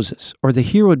be Moses, or the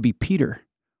hero would be Peter,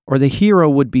 or the hero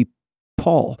would be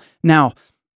Paul. Now,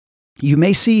 you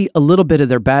may see a little bit of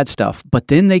their bad stuff, but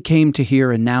then they came to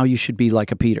here, and now you should be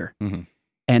like a Peter,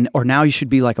 or now you should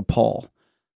be like a Paul.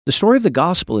 The story of the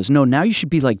gospel is, no, now you should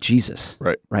be like Jesus.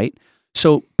 Right?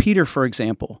 So Peter, for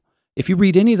example, if you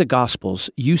read any of the Gospels,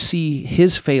 you see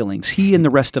his failings, he and the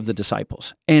rest of the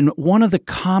disciples. And one of the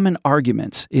common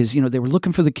arguments is, they were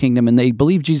looking for the kingdom, and they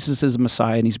believe Jesus is the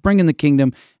Messiah, and he's bringing the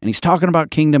kingdom, and he's talking about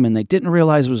kingdom, and they didn't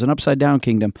realize it was an upside-down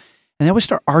kingdom. And they always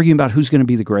start arguing about who's going to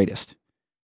be the greatest,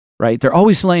 right? They're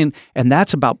always laying, and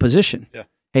that's about position. Yeah.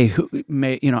 Hey,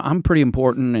 I'm pretty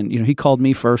important, and he called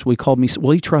me first.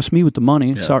 Well, he trusts me with the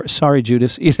money. Yeah. Sorry,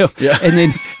 Judas. Yeah.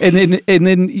 And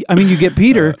then, I mean, you get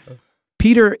Peter.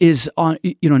 Peter is on,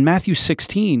 in Matthew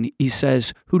 16, he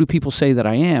says, "Who do people say that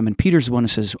I am?" And Peter's the one who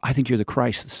says, "I think you're the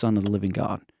Christ, the Son of the living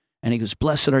God." And he goes,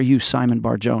 "Blessed are you, Simon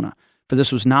Bar-Jonah, for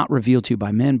this was not revealed to you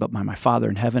by men, but by my Father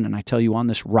in heaven. And I tell you, on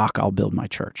this rock I'll build my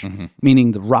church,"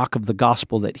 meaning the rock of the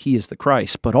gospel that he is the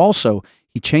Christ. But also,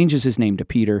 he changes his name to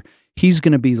Peter. He's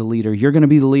going to be the leader. You're going to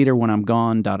be the leader when I'm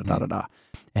gone, da-da-da-da-da.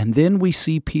 And then we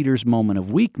see Peter's moment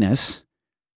of weakness,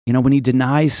 when he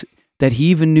denies that he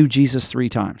even knew Jesus 3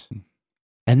 times.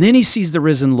 And then he sees the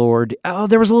risen Lord. Oh,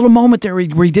 there was a little moment there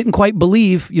where he didn't quite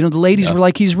believe. The ladies were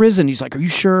like, "He's risen." He's like, "Are you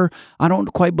sure?" "I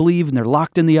don't quite believe." And they're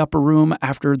locked in the upper room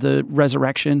after the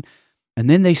resurrection. And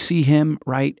then they see him,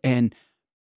 right? And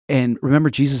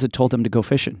remember, Jesus had told them to go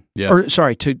fishing. Yeah. Or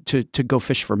sorry, to go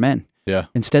fish for men. Yeah.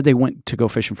 Instead, they went to go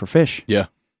fishing for fish. Yeah.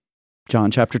 John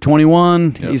chapter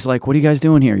 21, he's like, "What are you guys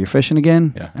doing here? You're fishing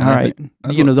again?" Yeah. All right.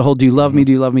 The whole, "Do you love me?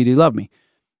 Do you love me? Do you love me?"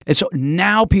 And so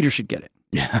now Peter should get it.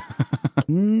 Yeah.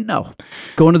 No.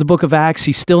 Going to the book of Acts,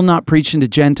 he's still not preaching to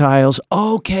Gentiles.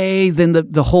 Okay, then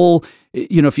the whole,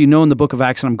 if you know in the book of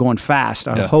Acts, and I'm going fast,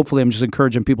 hopefully I'm just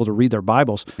encouraging people to read their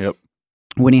Bibles. Yep.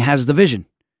 When he has the vision,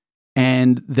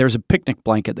 and there's a picnic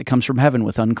blanket that comes from heaven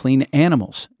with unclean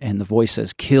animals, and the voice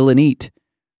says, kill and eat.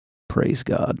 Praise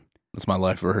God. That's my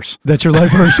life verse. That's your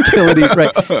life verse, kill and eat,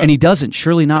 right? And he doesn't.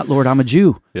 Surely not, Lord, I'm a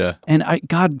Jew. Yeah. And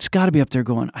God's got to be up there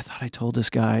going, I thought I told this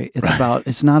guy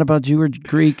it's not about Jew or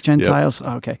Greek, Gentiles. Yep.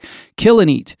 Okay. Kill and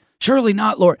eat. Surely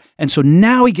not, Lord. And so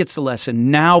now he gets the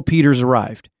lesson. Now Peter's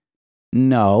arrived.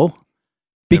 No.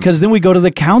 Because then we go to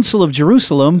the Council of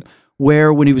Jerusalem,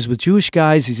 where when he was with Jewish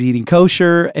guys, he's eating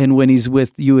kosher, and when he's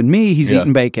with you and me, he's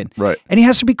eating bacon. Right. And he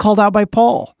has to be called out by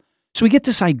Paul. So we get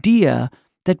this idea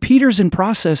that Peter's in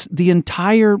process the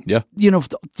entire,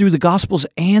 through the Gospels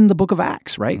and the book of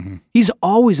Acts, right? Mm-hmm. He's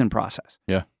always in process.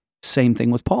 Yeah. Same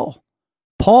thing with Paul.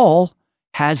 Paul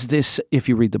has this, if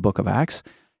you read the book of Acts,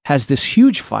 has this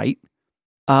huge fight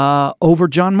over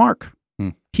John Mark.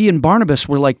 He and Barnabas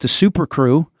were like the super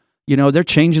crew. They're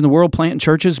changing the world, planting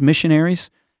churches, missionaries.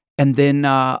 And then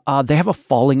they have a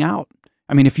falling out.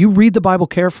 I mean, if you read the Bible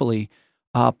carefully,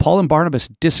 Paul and Barnabas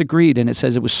disagreed, and it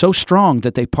says it was so strong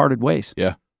that they parted ways.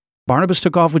 Yeah. Barnabas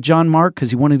took off with John Mark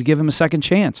because he wanted to give him a second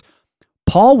chance.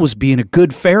 Paul was being a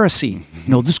good Pharisee.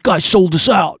 This guy sold us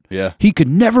out. Yeah. He could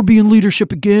never be in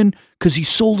leadership again because he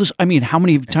sold us. I mean, how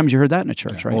many times you heard that in a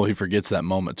church, right? Well, he forgets that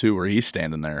moment, too, where he's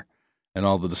standing there, and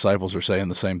all the disciples are saying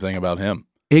the same thing about him.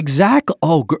 Exactly.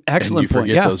 Oh, excellent point. And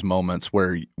you forget those moments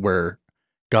where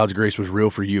God's grace was real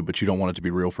for you, but you don't want it to be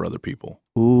real for other people.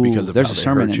 Ooh, because of there's how a they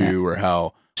sermon hurt in you or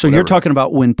how. So whatever. You're talking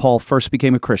about when Paul first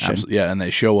became a Christian. Absolutely. Yeah, and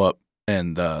they show up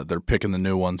and they're picking the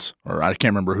new ones, or I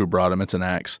can't remember who brought him. It's in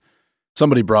Acts.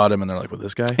 Somebody brought him, and they're like, "Well,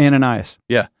 this guy, Ananias."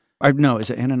 Yeah. No, is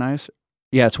it Ananias?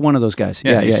 Yeah, it's one of those guys.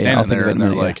 Yeah, he's standing there, and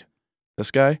they're like,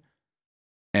 "This guy."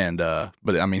 And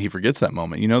but I mean, he forgets that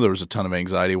moment. There was a ton of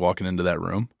anxiety walking into that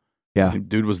room. Yeah,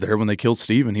 dude was there when they killed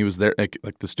Stephen. He was there.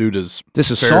 Like this dude is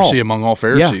Pharisee Saul. Among all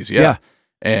Pharisees. Yeah.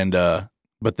 And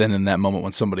but then in that moment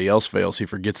when somebody else fails, he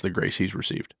forgets the grace he's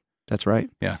received. That's right.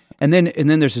 Yeah. And then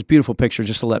there's this beautiful picture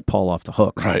just to let Paul off the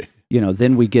hook. Right.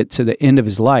 Then we get to the end of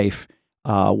his life.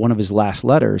 One of his last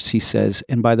letters, he says,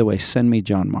 "And by the way, send me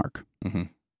John Mark. Mm-hmm.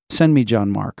 Send me John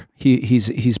Mark.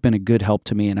 He's been a good help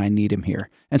to me, and I need him here."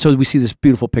 And so we see this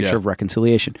beautiful picture of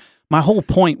reconciliation. My whole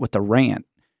point with the rant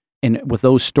and with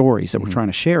those stories that we're trying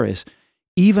to share is,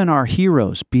 even our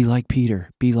heroes, be like Peter,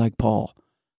 be like Paul.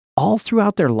 All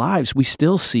throughout their lives, we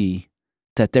still see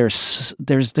that there's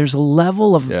a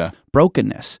level of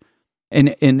brokenness.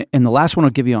 And the last one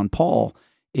I'll give you on Paul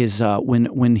is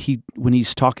when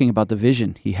he's talking about the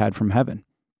vision he had from heaven.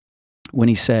 When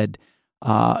he said,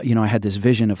 I had this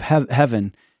vision of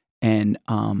heaven, and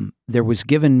there was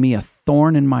given me a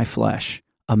thorn in my flesh,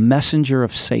 a messenger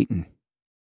of Satan,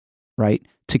 right,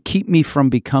 to keep me from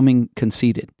becoming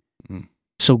conceited. Mm.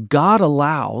 So God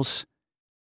allows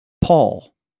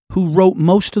Paul, who wrote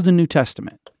most of the New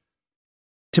Testament,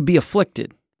 to be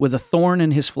afflicted with a thorn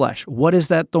in his flesh. What is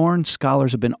that thorn?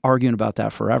 Scholars have been arguing about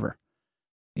that forever.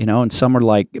 And some are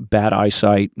like bad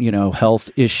eyesight, health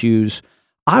issues.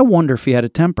 I wonder if he had a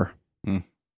temper. Mm.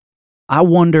 I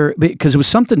wonder, because it was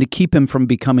something to keep him from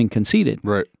becoming conceited.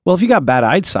 Right. Well, if you got bad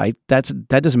eyesight, that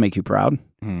doesn't make you proud.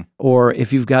 Mm. Or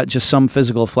if you've got just some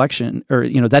physical affliction, or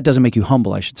that doesn't make you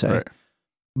humble, I should say. Right.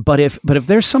 But if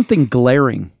there's something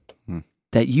glaring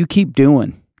that you keep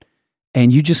doing,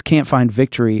 and you just can't find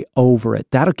victory over it,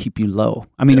 that'll keep you low.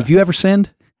 I mean, have you ever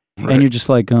sinned? Right. And you're just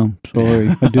like, oh, sorry,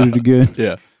 I did it again.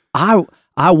 Yeah.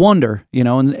 I wonder,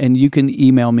 and you can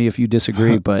email me if you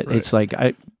disagree, but right. It's like,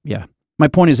 my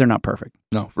point is they're not perfect.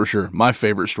 No, for sure. My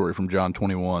favorite story from John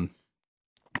 21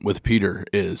 with Peter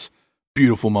is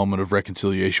beautiful moment of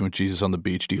reconciliation with Jesus on the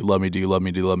beach. Do you love me? Do you love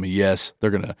me? Do you love me? Yes.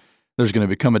 There's going to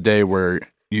become a day where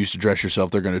you used to dress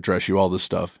yourself. They're going to dress you, all this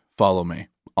stuff. Follow me.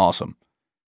 Awesome.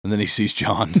 And then he sees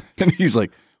John, and he's like,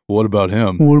 what about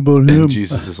him? What about him? And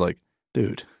Jesus is like,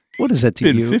 dude, what is that to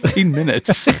it's you? been 15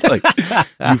 minutes. Like,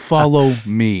 you follow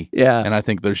me. Yeah. And I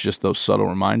think there's just those subtle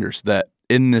reminders that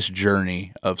in this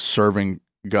journey of serving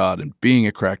God and being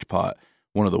a cracked pot,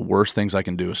 one of the worst things I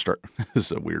can do is start, this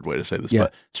is a weird way to say this,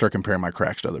 but start comparing my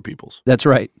cracks to other people's. That's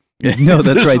right. No,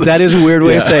 that's right. That is a weird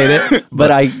way of saying it. But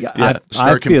I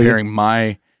start feel comparing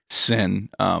my sin,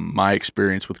 my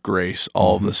experience with grace,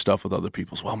 all of this stuff with other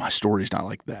people's. Well, my story's not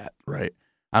like that, right?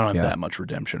 I don't have that much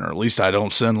redemption, or at least I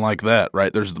don't sin like that,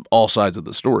 right? There's all sides of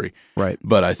the story. Right.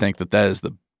 But I think that is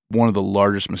one of the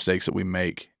largest mistakes that we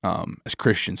make as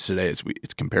Christians today is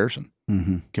it's comparison.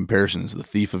 Mm-hmm. Comparison is the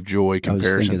thief of joy.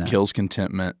 Comparison kills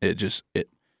contentment.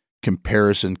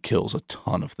 comparison kills a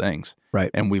ton of things.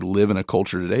 Right. And we live in a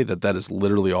culture today that is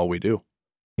literally all we do.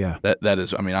 Yeah. That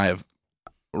is, I mean, I have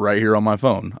right here on my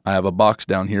phone, I have a box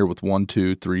down here with 1,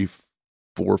 2, 3,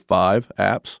 4, 5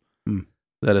 apps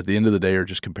that at the end of the day are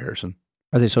just comparison.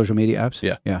 Are they social media apps?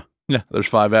 Yeah. Yeah. Yeah. There's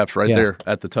 5 apps right there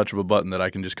at the touch of a button that I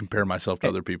can just compare myself to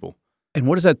other people. And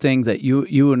what is that thing that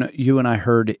you and I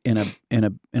heard in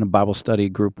a Bible study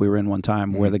group we were in one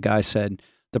time where the guy said,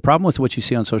 the problem with what you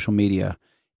see on social media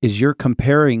is you're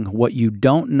comparing what you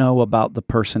don't know about the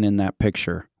person in that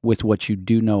picture with what you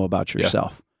do know about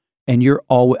yourself. And you're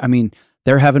always, I mean,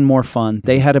 they're having more fun.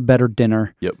 They had a better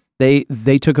dinner. Yep.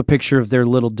 They took a picture of their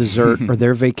little dessert or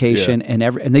their vacation and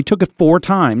they took it 4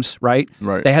 times, right?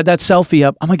 Right. They had that selfie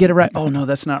up. I'm going to get it right. Oh, no,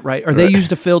 that's not right. Or they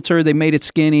used a filter. They made it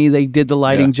skinny. They did the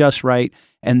lighting just right.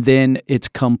 And then it's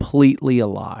completely a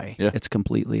lie. Yeah. It's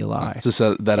completely a lie. It's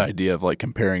just that idea of like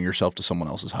comparing yourself to someone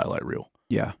else's highlight reel.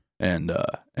 Yeah. And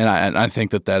I think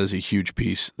that is a huge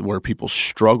piece where people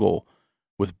struggle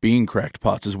with being cracked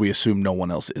pots is we assume no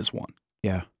one else is one.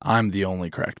 Yeah. I'm the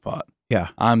only cracked pot. Yeah.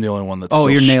 I'm the only one that's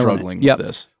still struggling with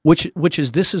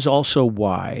this. This is also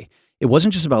why it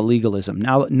wasn't just about legalism.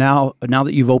 Now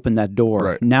that you've opened that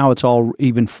door, now it's all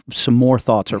even some more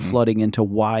thoughts are flooding into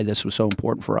why this was so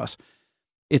important for us.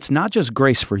 It's not just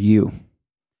grace for you.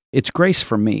 It's grace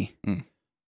for me.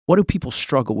 What do people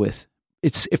struggle with?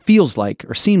 It feels like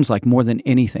or seems like more than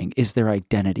anything is their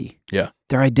identity. Yeah.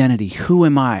 Their identity. Who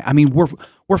am I? I mean,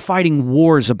 we're fighting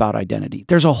wars about identity.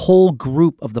 There's a whole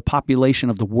group of the population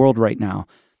of the world right now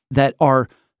that are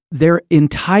their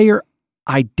entire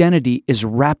identity is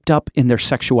wrapped up in their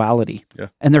sexuality. Yeah.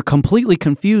 And they're completely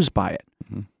confused by it.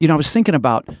 You know, I was thinking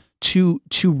about to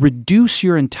reduce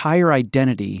your entire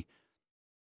identity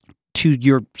to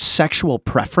your sexual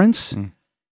preference. I'm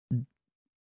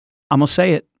going to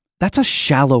say it. That's a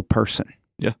shallow person.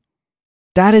 Yeah.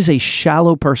 That is a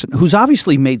shallow person who's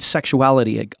obviously made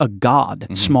sexuality a god,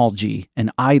 small g,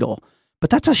 an idol. But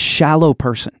that's a shallow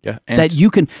person. Yeah.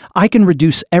 That I can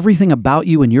reduce everything about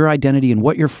you and your identity and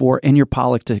what you're for and your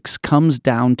politics comes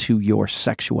down to your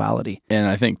sexuality. And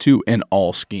I think too, in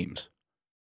all schemes.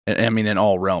 I mean, in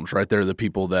all realms, right? They're the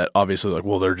people that obviously like,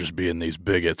 well, they're just being these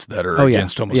bigots that are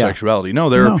against homosexuality. Yeah. No,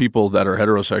 there are people that are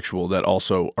heterosexual that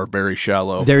also are very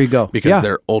shallow. There you go. Because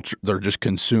they're just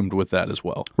consumed with that as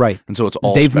well. Right. And so it's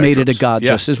all they've spectrums. made it a god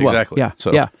just as well. Exactly. Yeah.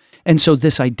 So. Yeah. And so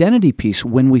this identity piece,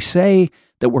 when we say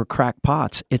that we're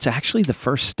crackpots, it's actually the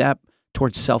first step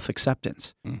towards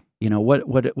self-acceptance. You know,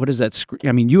 what is that?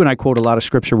 I mean, you and I quote a lot of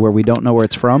scripture where we don't know where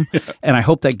it's from, and I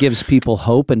hope that gives people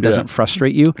hope and doesn't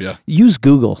frustrate you. Yeah. Use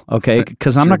Google, okay?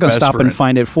 Because I'm not going to stop and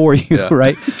find it for you,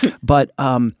 right? But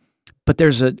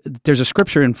there's a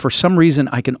scripture, and for some reason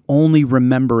I can only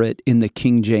remember it in the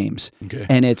King James,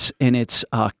 and it's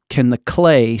can the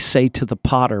clay say to the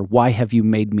potter, "Why have you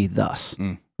made me thus?"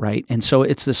 Right, and so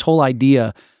it's this whole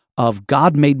idea of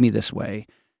God made me this way.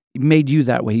 He made you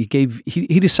that way.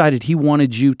 He decided he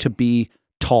wanted you to be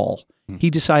tall. He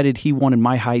decided he wanted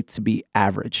my height to be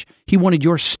average. He wanted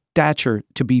your stature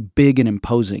to be big and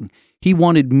imposing. He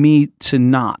wanted me to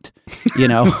not, you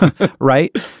know,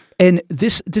 right? And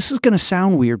this is going to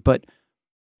sound weird, but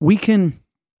we can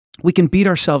beat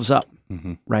ourselves up,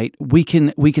 right? We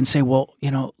can say, well,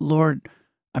 you know, Lord,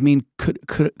 I mean,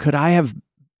 could I have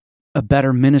a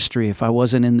better ministry if I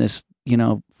wasn't in this, you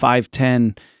know,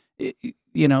 5'10",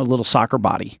 you know, little soccer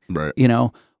body, right? You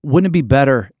know, wouldn't it be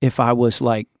better if I was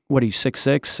like, what are you,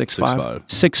 6'6", 6'5"?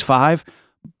 6'5".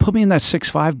 Put me in that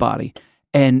 6'5" body.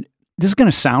 And this is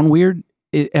going to sound weird.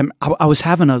 I was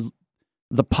having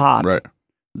the pot, right,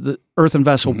 the earthen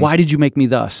vessel. Why did you make me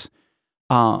thus?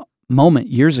 Moment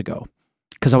years ago,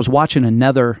 because I was watching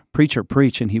another preacher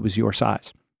preach, and he was your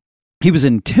size. He was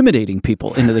intimidating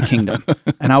people into the kingdom,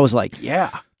 and I was like,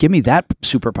 "Yeah, give me that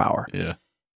superpower." Yeah.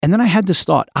 And then I had this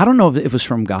thought. I don't know if it was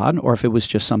from God or if it was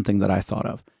just something that I thought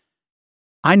of.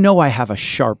 I know I have a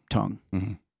sharp tongue.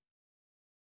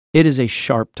 It is a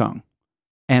sharp tongue,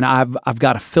 and I've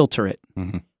got to filter it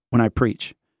when I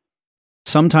preach.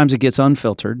 Sometimes it gets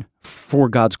unfiltered for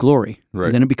God's glory. Right.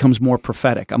 And then it becomes more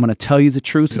prophetic. I'm going to tell you the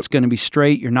truth. Yep. It's going to be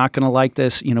straight. You're not going to like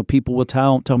this. You know, people will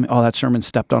tell me, "Oh, that sermon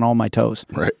stepped on all my toes."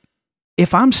 Right.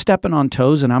 If I'm stepping on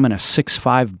toes and I'm in a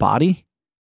 6'5" body,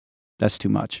 that's too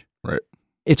much. Right.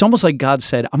 It's almost like God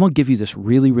said, "I'm going to give you this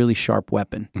really, really sharp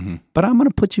weapon, but I'm going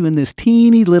to put you in this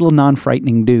teeny little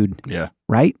non-frightening dude." Yeah.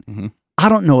 Right? I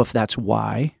don't know if that's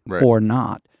why or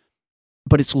not,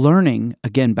 but it's learning,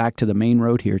 again, back to the main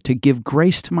road here, to give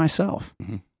grace to myself.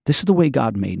 This is the way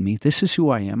God made me. This is who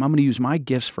I am. I'm going to use my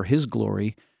gifts for His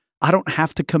glory. I don't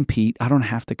have to compete. I don't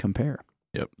have to compare.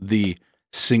 Yep. The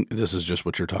this is just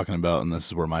what you're talking about, and this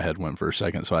is where my head went for a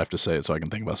second, so I have to say it so I can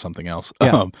think about something else.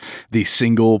 Yeah. The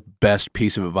single best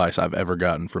piece of advice I've ever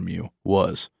gotten from you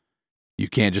was, you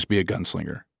can't just be a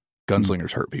gunslinger.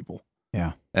 Gunslingers hurt people.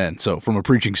 Yeah. And so from a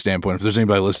preaching standpoint, if there's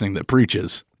anybody listening that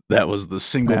preaches, that was the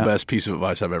single best piece of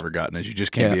advice I've ever gotten, is you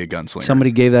just can't be a gunslinger.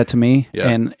 Somebody gave that to me, Yeah.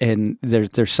 and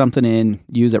there's something in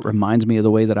you that reminds me of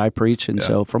the way that I preach, and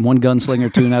so from one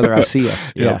gunslinger to another, I see it.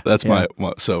 Yeah, that's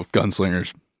so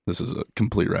gunslingers, this is a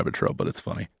complete rabbit trail, but it's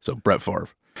funny. So Brett Favre,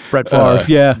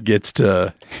 gets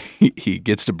to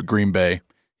Green Bay.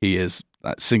 He is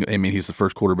he's the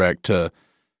first quarterback to,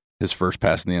 his first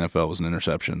pass in the NFL was an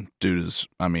interception. Dude is,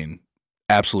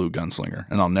 absolute gunslinger.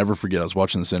 And I'll never forget, I was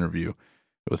watching this interview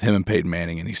with him and Peyton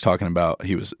Manning, and he's talking about,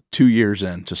 he was 2 years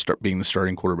in to start being the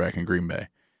starting quarterback in Green Bay,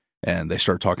 and they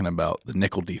start talking about the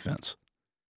nickel defense.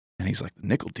 And he's like, the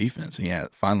nickel defense? And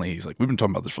finally he's like, we've been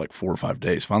talking about this for like 4 or 5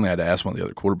 days. Finally I had to ask one of the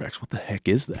other quarterbacks, what the heck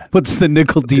is that? What's the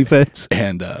nickel defense?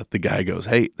 And the guy goes,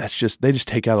 hey, they just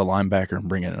take out a linebacker and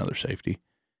bring in another safety.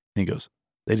 And he goes,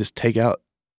 they just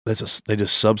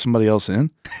sub somebody else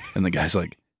in? And the guy's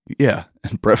like, yeah.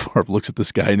 And Brett Favre looks at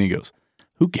this guy and he goes,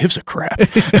 who gives a crap?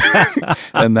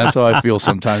 And that's how I feel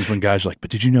sometimes when guys are like,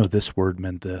 but did you know this word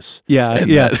meant this? Yeah,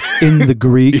 in the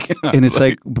Greek. And it's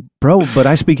like, bro, but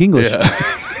I speak English.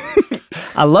 Yeah.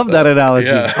 I love that analogy.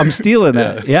 Yeah. I'm stealing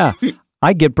that. Yeah.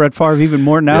 I get Brett Favre even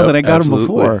more now than I got him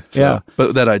before. So,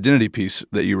 but that identity piece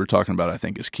that you were talking about, I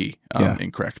think, is key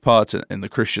in Cracked Pots and in the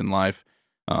Christian life.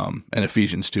 And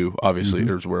Ephesians 2, obviously,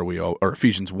 is where or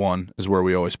Ephesians 1 is where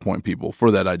we always point people for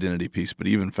that identity piece. But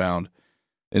even found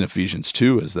in Ephesians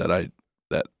 2 is that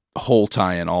whole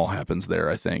tie-in all happens there,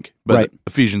 I think. But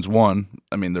Ephesians 1,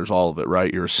 there's all of it,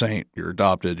 right? You're a saint, you're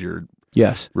adopted, you're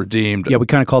redeemed. Yeah, we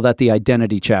kind of call that the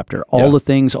identity chapter. All the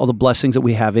things, all the blessings that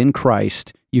we have in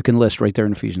Christ, you can list right there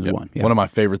in Ephesians 1. Yeah. One of my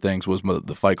favorite things was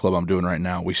the fight club I'm doing right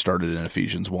now. We started in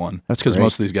Ephesians 1. That's because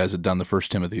most of these guys had done the First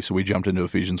Timothy, so we jumped into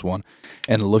Ephesians 1.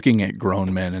 And looking at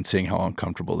grown men and seeing how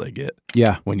uncomfortable they get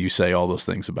when you say all those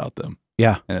things about them.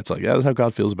 Yeah. And it's like, that's how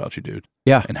God feels about you, dude.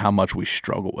 Yeah. And how much we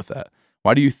struggle with that.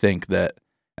 Why do you think that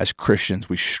as Christians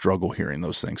we struggle hearing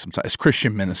those things sometimes? As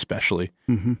Christian men especially,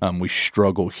 we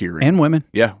struggle hearing. And women.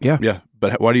 Yeah.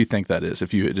 But why do you think that is?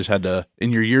 If you just had to,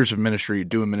 in your years of ministry,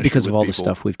 doing ministry because of with all people, the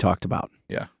stuff we've talked about.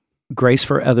 Yeah. Grace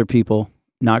for other people,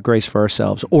 not grace for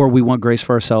ourselves. Or we want grace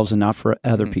for ourselves and not for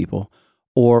other people.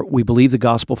 Or we believe the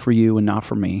gospel for you and not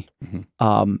for me,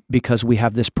 because we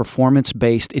have this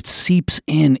performance-based, it seeps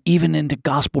in even into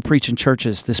gospel preaching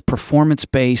churches, this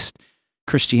performance-based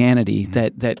Christianity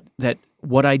that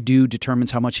what I do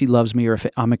determines how much he loves me or if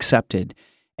I'm accepted.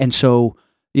 And so,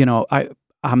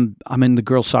 I'm in the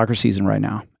girls' soccer season right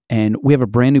now, and we have a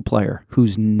brand new player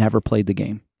who's never played the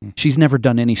game. She's never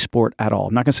done any sport at all.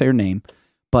 I'm not going to say her name,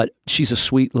 but she's a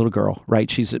sweet little girl, right?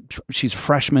 She's a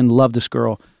freshman, love this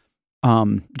girl.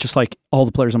 Just like all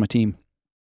the players on my team,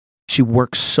 she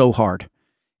works so hard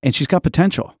and she's got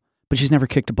potential, but she's never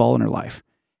kicked a ball in her life.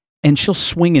 And she'll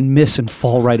swing and miss and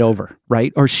fall right over,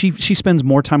 right? Or she spends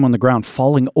more time on the ground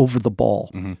falling over the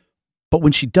ball. But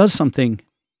when she does something,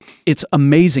 it's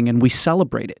amazing and we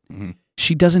celebrate it.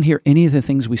 She doesn't hear any of the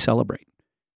things we celebrate.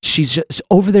 She's just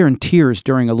over there in tears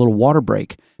during a little water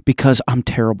break because I'm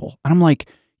terrible. And I'm like,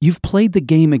 you've played the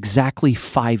game exactly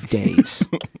 5 days.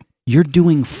 You're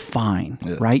doing fine,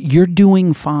 right? You're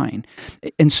doing fine.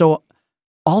 And so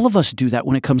all of us do that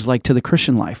when it comes to the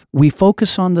Christian life. We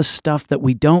focus on the stuff that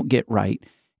we don't get right,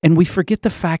 and we forget the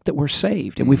fact that we're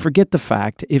saved. And we forget the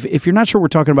fact, if you're not sure we're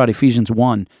talking about Ephesians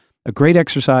 1, a great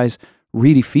exercise,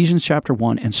 read Ephesians chapter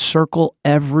 1 and circle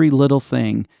every little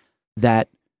thing that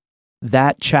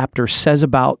chapter says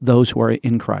about those who are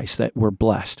in Christ, that we're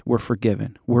blessed, we're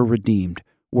forgiven, we're redeemed,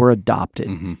 we're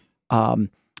adopted,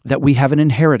 that we have an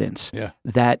inheritance,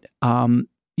 that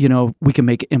we can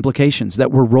make implications,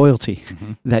 that we're royalty,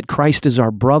 that Christ is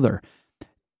our brother.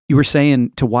 You were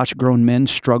saying to watch grown men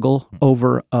struggle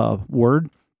over a word.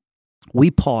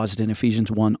 We paused in Ephesians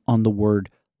 1 on the word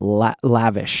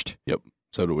lavished. Yep,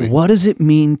 so do we. What does it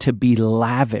mean to be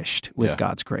lavished with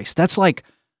God's grace? That's like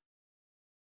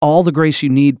all the grace you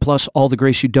need plus all the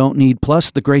grace you don't need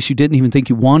plus the grace you didn't even think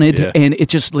you wanted. And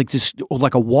it's just like this,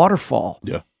 like a waterfall.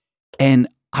 Yeah. And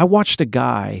I watched a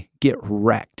guy get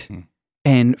wrecked.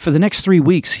 And for the next 3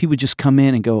 weeks, he would just come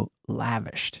in and go,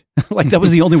 lavished. Like that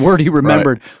was the only word he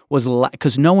remembered was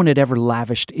because no one had ever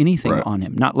lavished anything on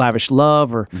him, not lavish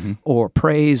love or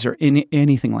praise or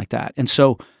anything like that. And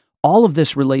so all of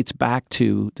this relates back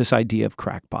to this idea of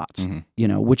crackpots,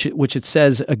 which it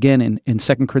says again in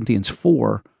 2 Corinthians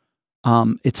 4,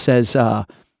 it says, to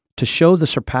show the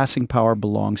surpassing power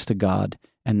belongs to God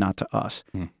and not to us.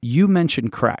 Mm. You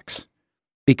mentioned cracks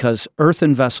because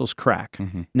earthen vessels crack.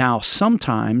 Mhm. Now,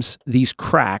 sometimes these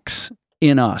cracks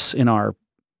in us, in our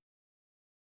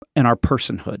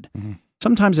personhood, Mhm.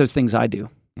 sometimes there's things I do.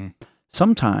 Mm.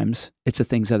 Sometimes it's the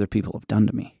things other people have done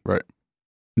to me. Right.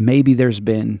 Maybe there's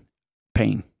been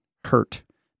pain, hurt.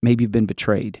 Maybe you've been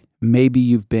betrayed. Maybe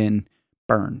you've been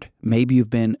burned. Maybe you've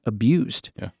been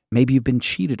abused. Yeah. Maybe you've been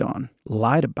cheated on,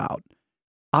 lied about,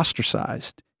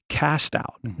 ostracized, cast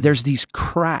out. Mhm. There's these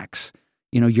cracks,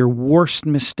 your worst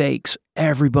mistakes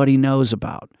everybody knows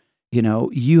about.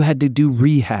 You had to do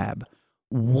rehab,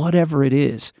 whatever it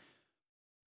is.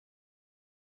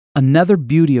 Another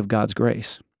beauty of God's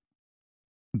grace,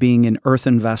 being in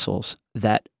earthen vessels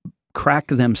that crack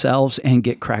themselves and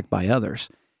get cracked by others,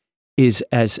 is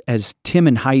as Tim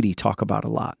and Heidi talk about a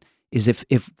lot, is if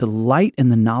the light and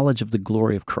the knowledge of the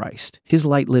glory of Christ, his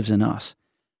light lives in us,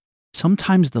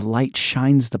 sometimes the light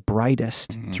shines the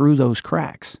brightest through those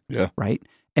cracks. Yeah. Right?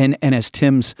 And as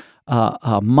Tim's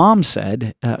mom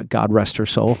said, God rest her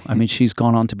soul, I mean, she's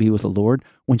gone on to be with the Lord.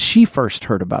 When she first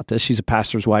heard about this, she's a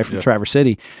pastor's wife from Traverse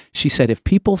City, she said, if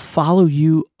people follow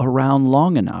you around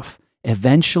long enough,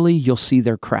 eventually you'll see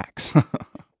their cracks.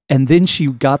 And then she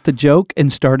got the joke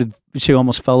and she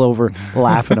almost fell over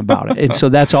laughing about it. And so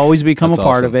that's always become a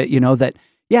part of it, that,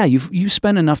 you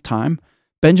spend enough time.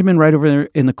 Benjamin right over there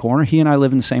in the corner, he and I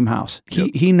live in the same house.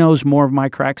 He knows more of my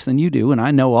cracks than you do, and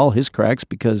I know all his cracks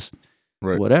because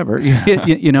whatever,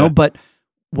 but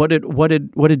what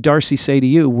did Darcy say to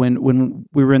you when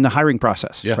we were in the hiring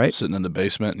process, right? Sitting in the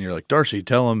basement, and you're like, Darcy,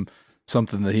 tell him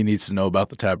something that he needs to know about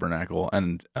the Tabernacle.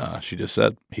 And she just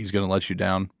said, he's going to let you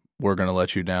down. We're going to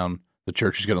let you down. The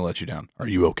church is going to let you down. Are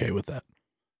you okay with that?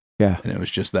 Yeah. And it was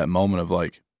just that moment of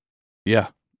like, yeah.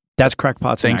 That's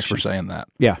crackpots in Thanks action. for saying that.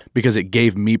 Yeah. Because it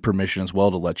gave me permission as well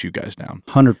to let you guys down.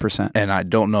 100%. And I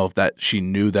don't know if that she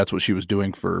knew that's what she was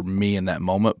doing for me in that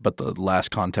moment, but the last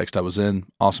context I was in,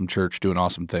 awesome church, doing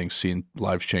awesome things, seeing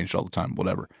lives changed all the time,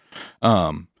 whatever.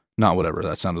 Not whatever.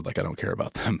 That sounded like I don't care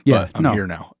about them. Yeah, but I'm here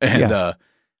now. And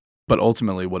but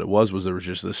ultimately what it was there was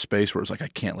just this space where it's like, I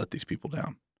can't let these people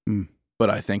down. Mm.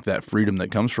 But I think that freedom that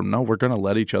comes from, no, we're going to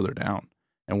let each other down.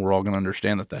 And we're all going to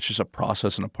understand that that's just a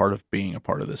process and a part of being a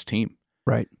part of this team.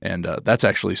 Right. And that's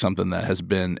actually something that has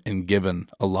been and given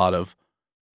a lot of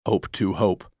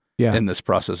hope in this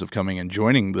process of coming and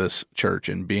joining this church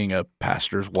and being a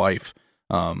pastor's wife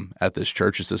at this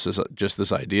church. It's just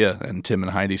this idea. And Tim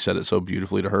and Heidi said it so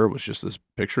beautifully to her. It was just this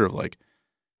picture of like,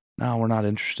 no, we're not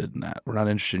interested in that. We're not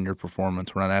interested in your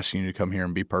performance. We're not asking you to come here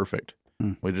and be perfect.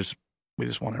 Mm. We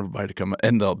just want everybody to come.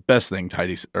 And the best thing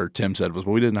Tim said was,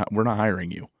 well, we're not hiring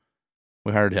you.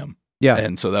 We hired him. Yeah.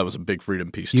 And so that was a big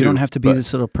freedom piece, too. You don't have to be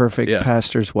this little perfect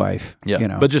pastor's wife.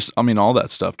 Yeah. But just, all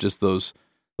that stuff, just those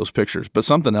pictures. But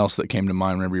something else that came to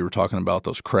mind whenever you were talking about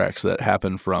those cracks that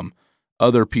happen from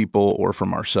other people or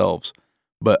from ourselves.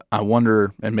 But I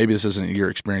wonder, and maybe this isn't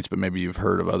your experience, but maybe you've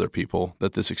heard of other people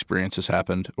that this experience has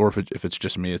happened. Or if it's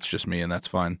just me, it's just me, and that's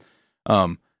fine.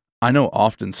 I know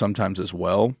often sometimes as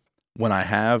well,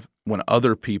 when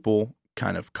other people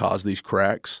kind of cause these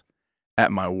cracks,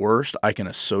 at my worst, I can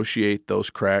associate those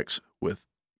cracks with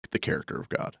the character of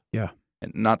God. Yeah.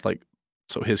 And not like,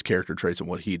 so his character traits and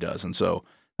what he does. And so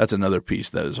that's another piece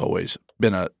that has always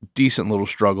been a decent little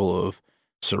struggle of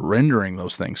surrendering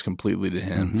those things completely to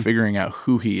him, figuring out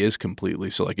who he is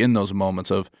completely. So like in those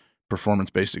moments of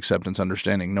performance-based acceptance,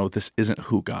 understanding, no, this isn't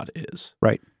who God is.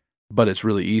 Right. But it's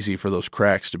really easy for those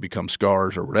cracks to become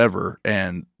scars or whatever.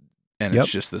 And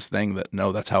it's just this thing that,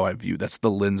 no, that's how that's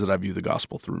the lens that I view the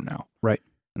gospel through now. Right.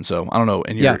 And so I don't know.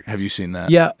 And have you seen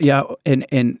that? Yeah. Yeah.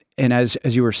 And as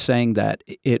you were saying that,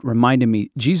 it reminded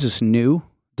me, Jesus knew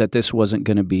that this wasn't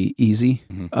going to be easy.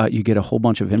 Mm-hmm. You get a whole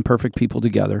bunch of imperfect people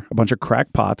together, a bunch of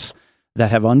crackpots that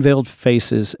have unveiled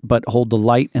faces, but hold the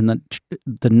light and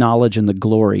the knowledge and the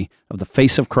glory of the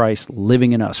face of Christ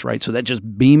living in us, right? So that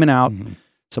just beaming out. Mm-hmm.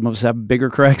 Some of us have bigger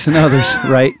cracks than others,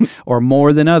 right? Or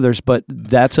more than others, but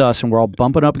that's us, and we're all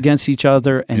bumping up against each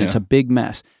other, and it's a big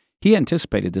mess. He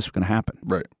anticipated this was going to happen.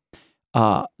 Right.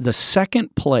 The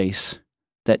second place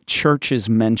that church is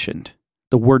mentioned,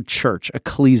 the word church,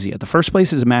 ecclesia, the first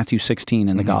place is Matthew 16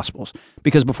 in the Gospels.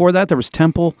 Because before that, there was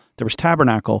temple, there was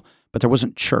tabernacle, but there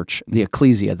wasn't church, the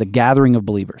ecclesia, the gathering of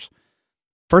believers.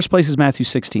 First place is Matthew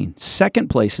 16. Second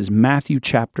place is Matthew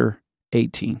chapter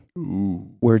 18,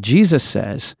 where Jesus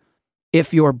says,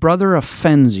 if your brother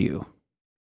offends you.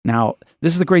 Now,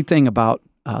 this is the great thing about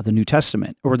the New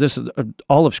Testament, or this is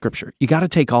all of Scripture. You got to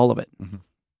take all of it. Mm-hmm.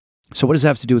 So what does that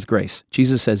have to do with grace?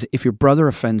 Jesus says, if your brother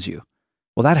offends you,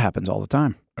 well, that happens all the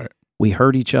time. Right. We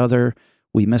hurt each other.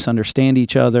 We misunderstand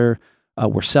each other.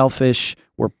 we're selfish,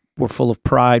 we're full of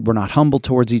pride, we're not humble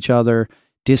towards each other,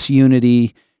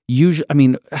 disunity. Usually, I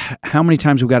mean, how many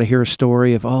times we've got to hear a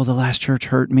story of, oh, the last church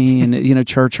hurt me, and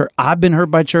church hurt. I've been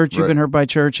hurt by church, you've been hurt by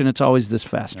church, and it's always this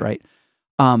fest, right?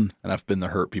 And I've been the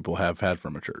hurt people have had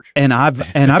from a church, and I've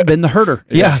been the herter.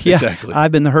 Yeah, exactly.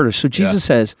 I've been the herter. So Jesus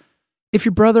says, if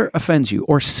your brother offends you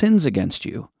or sins against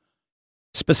you,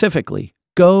 specifically,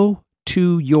 go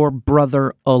to your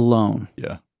brother alone.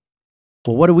 Yeah.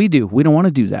 Well, what do? We don't want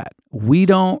to do that. We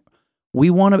want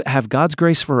to have God's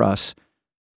grace for us.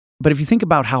 But if you think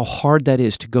about how hard that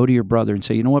is to go to your brother and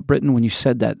say, you know what, Britton, when you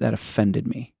said that offended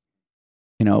me.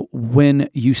 When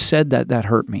you said that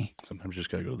hurt me. Sometimes you just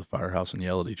got to go to the firehouse and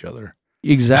yell at each other.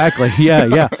 Exactly.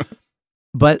 Yeah.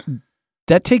 But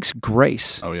that takes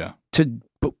grace. Oh, yeah. To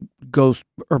go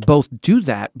or both do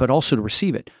that, but also to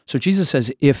receive it. So Jesus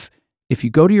says, if you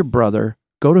go to your brother,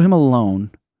 go to him alone.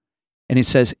 And he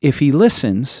says, if he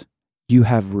listens, you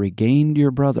have regained your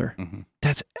brother. Mm-hmm.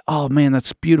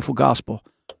 That's beautiful gospel.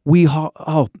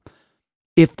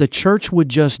 If the church would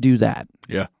just do that.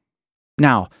 Yeah.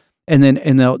 Now, and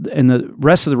the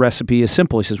rest of the recipe is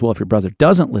simple. He says, well, if your brother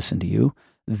doesn't listen to you,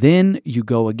 then you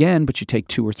go again, but you take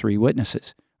 2 or 3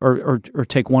 witnesses, or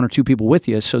take 1 or 2 people with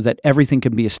you, so that everything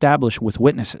can be established with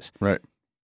witnesses. Right.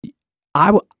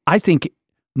 I think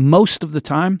most of the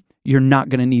time you're not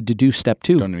going to need to do step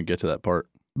 2. Don't even get to that part.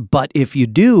 But if you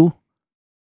do,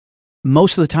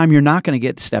 most of the time you're not going to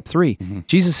get to step 3. Mm-hmm.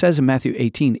 Jesus says in Matthew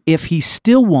 18, if he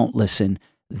still won't listen,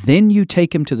 then you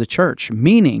take him to the church.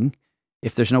 Meaning,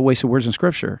 if there's no wasted words in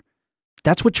Scripture,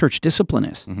 that's what church discipline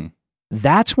is. Mm-hmm.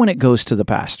 That's when it goes to the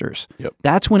pastors. Yep.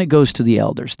 That's when it goes to the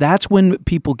elders. That's when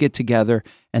people get together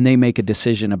and they make a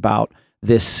decision about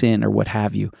this sin or what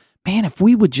have you. Man, if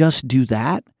we would just do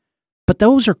that, but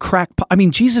those are crackpots. I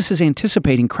mean, Jesus is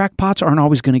anticipating crackpots aren't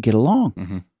always going to get along.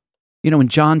 Mm-hmm. In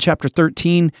John chapter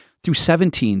 13 through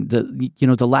 17,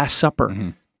 the Last Supper, mm-hmm.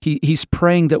 he's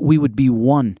praying that we would be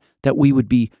one, that we would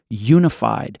be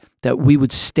unified, that we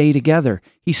would stay together.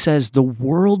 He says, the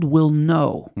world will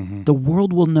know. Mm-hmm. The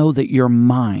world will know that you're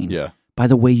mine by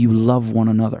the way you love one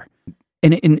another.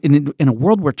 And in a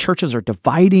world where churches are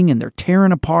dividing and they're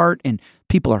tearing apart and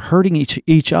people are hurting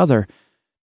each other,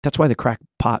 that's why the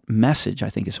crackpot message, I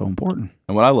think, is so important.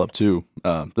 And what I love, too,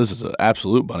 this is an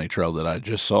absolute bunny trail that I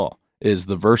just saw, is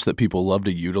the verse that people love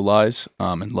to utilize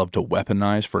and love to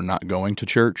weaponize for not going to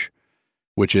church,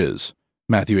 which is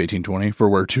Matthew 18:20, for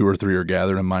where 2 or 3 are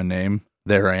gathered in my name,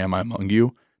 there I am among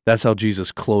you. That's how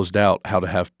Jesus closed out how to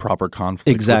have proper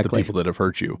conflict with the people that have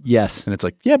hurt you. Yes. And it's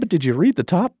like, yeah, but did you read the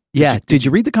top? Did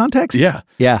you read the context? Yeah.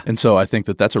 Yeah. And so I think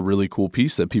that that's a really cool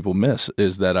piece that people miss,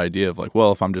 is that idea of like,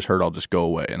 well, if I'm just hurt, I'll just go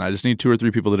away. And I just need 2 or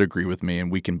 3 people that agree with me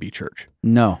and we can be church.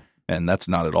 No. And that's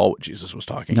not at all what Jesus was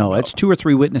talking about. No, it's 2 or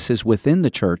 3 witnesses within the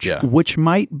church, which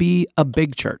might be a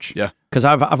big church. Yeah. Because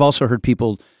I've also heard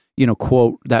people,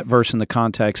 quote that verse in the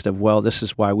context of, well, this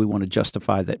is why we want to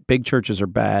justify that big churches are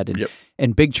bad,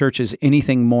 and big church is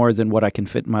anything more than what I can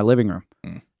fit in my living room.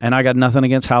 Mm. And I got nothing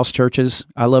against house churches.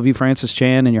 I love you, Francis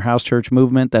Chan, and your house church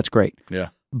movement. That's great. Yeah.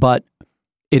 But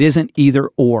it isn't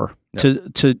either or. Yeah.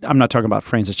 I'm not talking about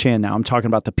Francis Chan now. I'm talking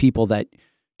about the people that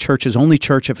church is only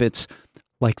church if it's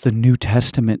like the New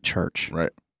Testament church.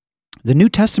 Right. The New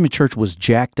Testament church was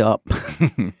jacked up.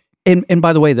 And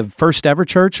by the way, the first ever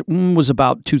church was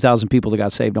about 2,000 people that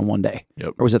got saved on one day.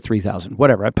 Yep. Or was it 3,000?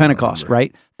 Whatever, at Pentecost,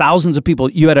 right? Thousands of people.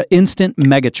 You had an instant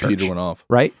mega church. Peter went off.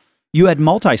 Right? You had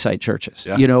multi-site churches.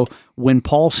 Yeah. When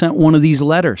Paul sent one of these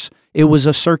letters, it was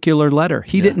a circular letter.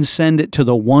 He didn't send it to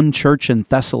the one church in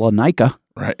Thessalonica,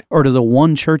 right, or to the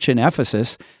one church in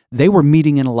Ephesus. They were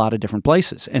meeting in a lot of different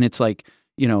places. And it's like,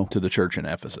 to the church in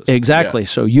Ephesus. Exactly. Yeah.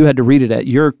 So you had to read it at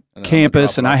your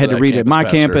campus, and I had to read it at my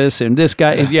campus, and this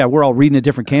guy, we're all reading at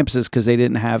different campuses because they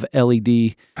didn't have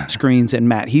LED screens and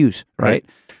Matt Hughes, right?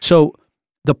 So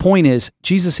the point is,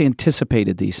 Jesus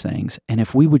anticipated these things, and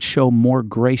if we would show more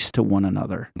grace to one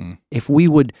another, if we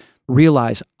would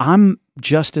realize, I'm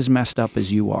just as messed up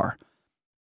as you are.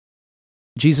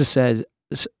 Jesus said,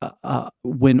 to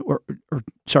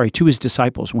his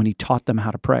disciples, when he taught them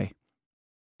how to pray,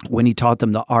 when he taught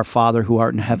them our Father who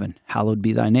art in heaven, hallowed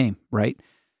be thy name, right?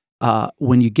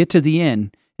 When you get to the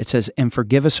end, it says, and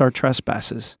forgive us our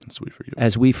trespasses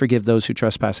as we forgive those who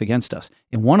trespass against us.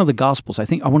 In one of the Gospels, I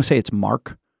want to say it's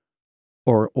Mark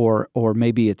or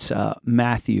maybe it's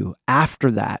Matthew.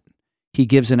 After that, he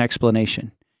gives an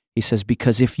explanation. He says,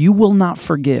 because if you will not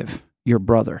forgive your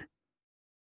brother,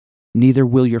 neither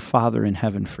will your Father in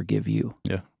heaven forgive you.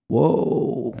 Yeah.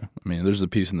 Whoa. I mean, there's a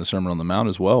piece in the Sermon on the Mount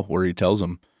as well where he tells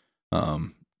them,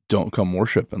 don't come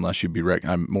worship unless you be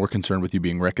I'm more concerned with you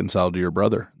being reconciled to your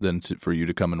brother than for you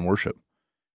to come and worship.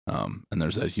 And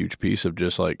there's that huge piece of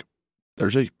just like,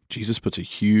 Jesus puts a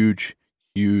huge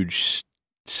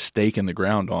stake in the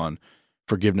ground on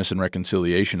forgiveness and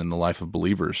reconciliation in the life of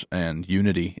believers and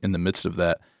unity in the midst of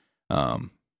that.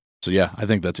 So yeah, I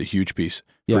think that's a huge piece.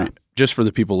 Just for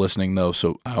the people listening though,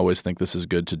 so I always think this is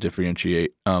good to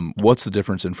differentiate. What's the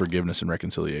difference in forgiveness and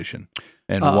reconciliation?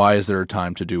 And why is there a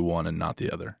time to do one and not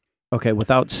the other? Okay,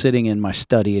 without sitting in my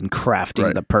study and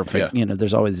crafting the perfect,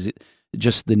 there's always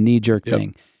just the knee-jerk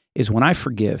thing, is when I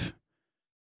forgive,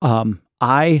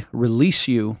 I release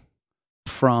you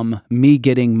from me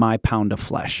getting my pound of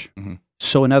flesh. Mm-hmm.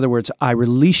 So in other words, I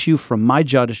release you from my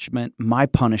judgment, my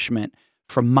punishment,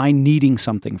 from my needing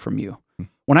something from you.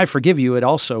 When I forgive you, it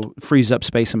also frees up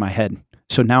space in my head.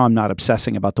 So now I'm not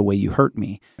obsessing about the way you hurt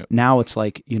me. Yep. Now it's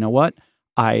like, you know what?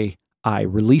 I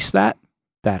release that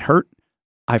hurt.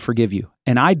 I forgive you.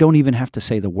 And I don't even have to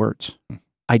say the words.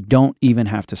 I don't even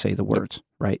have to say the words,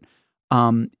 right?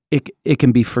 It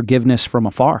can be forgiveness from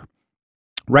afar.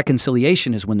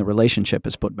 Reconciliation is when the relationship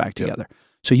is put back together. Yep.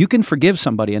 So you can forgive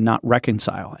somebody and not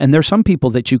reconcile. And there's some people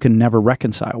that you can never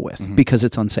reconcile with because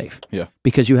it's unsafe. Yeah.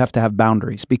 Because you have to have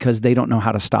boundaries, because they don't know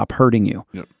how to stop hurting you.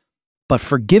 Yep. But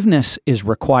forgiveness is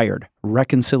required.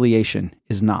 Reconciliation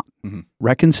is not. Mm-hmm.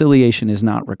 Reconciliation is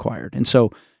not required. And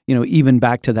so, even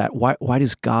back to that, why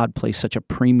does God place such a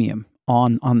premium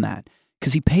on that?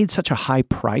 Because he paid such a high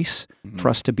price for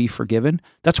us to be forgiven.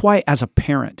 That's why as a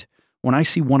parent, when I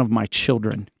see one of my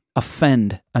children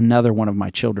offend another one of my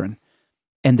children,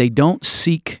 and they don't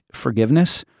seek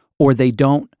forgiveness, or they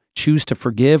don't choose to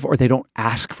forgive, or they don't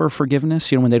ask for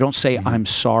forgiveness, when they don't say, I'm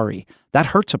sorry, that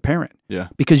hurts a parent. Yeah.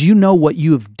 Because you know what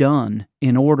you have done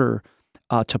in order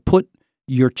to put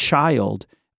your child,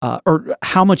 or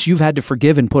how much you've had to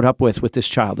forgive and put up with this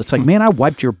child. It's like, man, I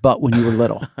wiped your butt when you were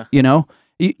little, You know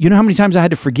how many times I had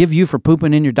to forgive you for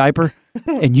pooping in your diaper,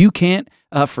 and you can't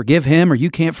forgive him, or you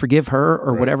can't forgive her,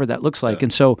 or whatever that looks like. Yeah.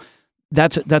 And so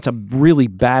that's a really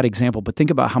bad example. But think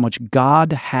about how much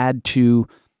God had to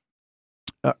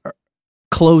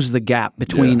close the gap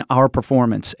between our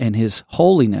performance and his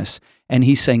holiness. And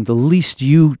he's saying the least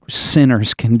you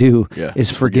sinners can do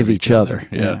is forgive each other.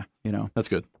 Yeah. That's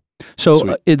good.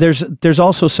 So there's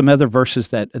also some other verses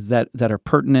that are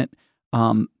pertinent.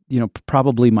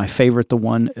 Probably my favorite, the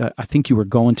one I think you were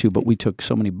going to, but we took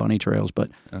so many bunny trails.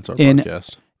 But that's our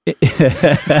podcast.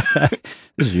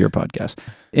 This is your podcast.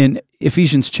 In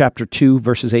Ephesians chapter 2,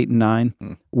 verses 8 and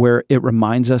 9, where it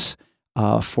reminds us,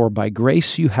 for by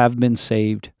grace you have been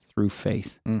saved through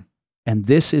faith. And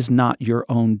this is not your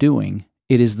own doing.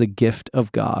 It is the gift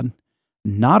of God,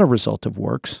 not a result of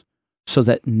works, so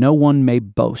that no one may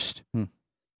boast.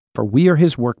 For we are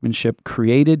his workmanship,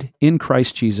 created in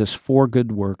Christ Jesus for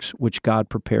good works, which God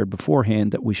prepared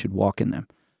beforehand that we should walk in them.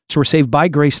 So we're saved by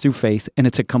grace through faith, and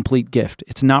it's a complete gift.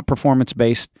 It's not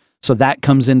performance-based, so that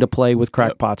comes into play with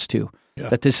crackpots too. Yeah.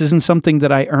 That this isn't something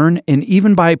that I earn, and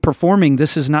even by performing,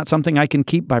 this is not something I can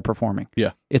keep by performing.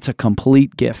 Yeah. It's a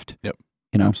complete gift. Yep.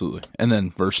 Absolutely. And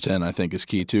then verse 10, I think, is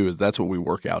key too, is that's what we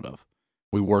work out of.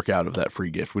 We work out of that free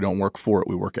gift. We don't work for it,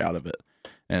 we work out of it.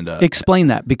 And explain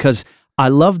that, because I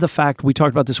love the fact, we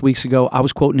talked about this weeks ago, I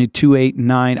was quoting it 2, 8, and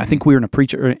 9. I think we were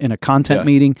in a content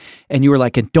meeting, and you were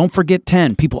like, and don't forget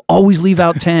 10. People always leave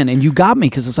out 10. And you got me,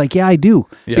 because it's like, I do.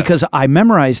 Yeah. Because I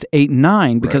memorized 8 and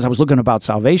 9 because I was looking about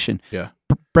salvation. Yeah.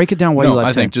 Break it down why you like 10.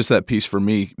 I think just that piece for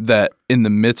me, that in the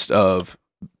midst of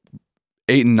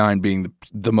 8 and 9 being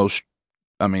the most,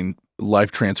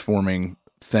 life-transforming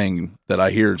thing that I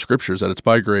hear in Scripture, is that it's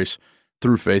by grace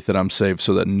through faith that I'm saved,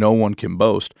 so that no one can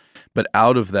boast. But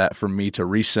out of that, for me to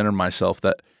recenter myself,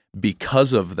 that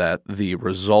because of that, the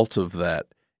result of that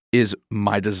is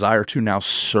my desire to now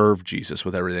serve Jesus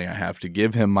with everything I have, to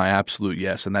give him my absolute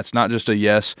yes. And that's not just a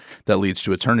yes that leads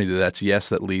to eternity. That's yes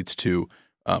that leads to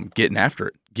getting after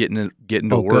it, getting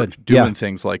to work, doing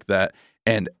things like that.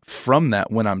 And from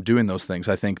that, when I'm doing those things,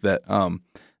 I think that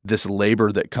this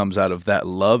labor that comes out of that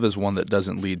love is one that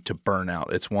doesn't lead to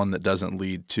burnout. It's one that doesn't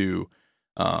lead to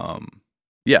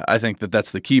I think that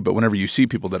that's the key. But whenever you see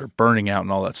people that are burning out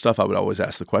and all that stuff, I would always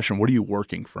ask the question, what are you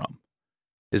working from?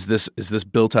 Is this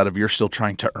built out of you're still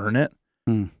trying to earn it?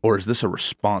 Or is this a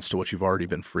response to what you've already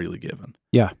been freely given?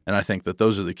 Yeah. And I think that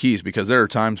those are the keys, because there are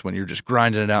times when you're just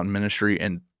grinding it out in ministry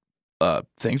and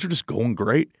things are just going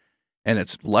great, and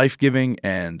it's life-giving,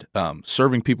 and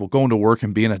serving people, going to work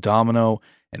and being a domino,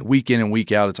 and week in and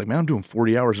week out, it's like, man, I'm doing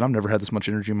 40 hours and I've never had this much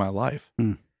energy in my life.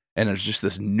 And there's just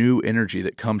this new energy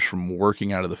that comes from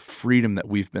working out of the freedom that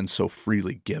we've been so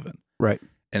freely given. Right.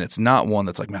 And it's not one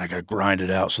that's like, man, I got to grind it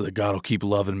out so that God will keep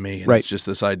loving me. And it's just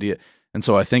this idea. And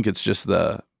so I think it's just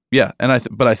but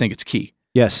I think it's key.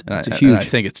 Yes, And it's I huge.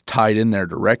 think it's tied in there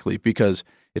directly because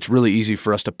it's really easy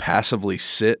for us to passively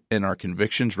sit in our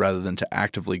convictions rather than to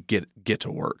actively get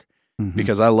to work. Mhm.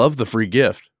 Because I love the free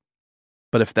gift,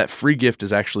 but if that free gift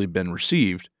has actually been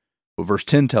received, what verse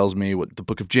 10 tells me, what the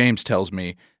book of James tells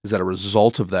me, is that a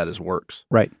result of that is works.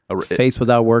 Right. Faith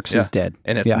without works is dead.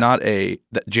 And it's not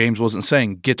that James wasn't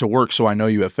saying, get to work so I know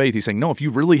you have faith. He's saying, no, if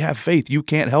you really have faith, you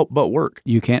can't help but work.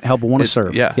 You can't help but want to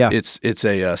serve. Yeah. It's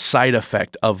a side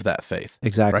effect of that faith.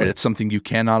 Exactly. Right? It's something you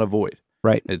cannot avoid.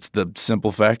 Right. It's the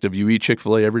simple fact of you eat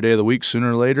Chick-fil-A every day of the week,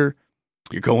 sooner or later,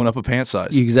 you're going up a pant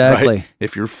size. Exactly. Right?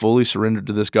 If you're fully surrendered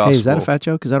to this gospel. Hey, is that a fat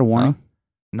joke? Is that a warning?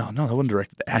 No, that wasn't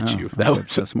directed at you.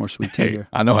 That's more sweet tea. Hey,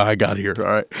 I know how I got here, all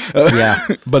right? Yeah.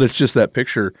 But it's just that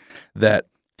picture that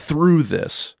through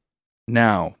this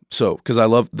now, because I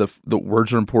love the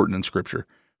words are important in Scripture,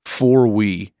 for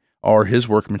we are his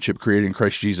workmanship created in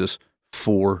Christ Jesus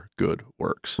for good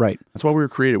works. Right. That's why we were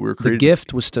created. The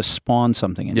gift was to spawn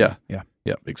something in you. Yeah.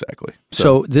 Yeah, exactly.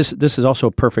 So this is also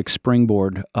a perfect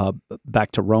springboard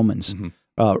back to Romans.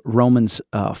 Mm-hmm. Romans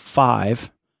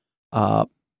 5,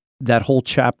 that whole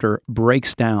chapter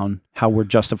breaks down how we're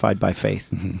justified by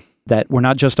faith. Mm-hmm. That we're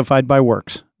not justified by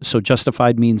works. So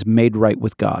justified means made right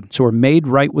with God. So we're made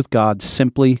right with God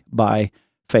simply by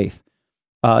faith.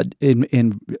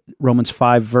 In Romans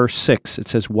 5, verse 6, it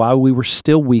says, while we were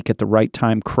still weak at the right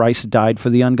time, Christ died for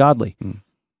the ungodly.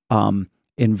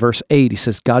 In verse 8, he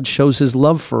says, God shows his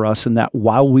love for us in that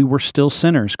while we were still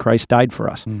sinners, Christ died for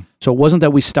us. So it wasn't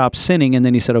that we stopped sinning and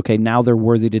then he said, okay, now they're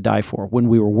worthy to die for. When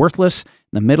we were worthless,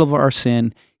 in the middle of our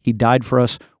sin, he died for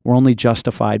us. We're only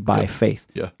justified by faith.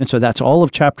 Yeah. And so that's all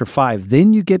of chapter 5.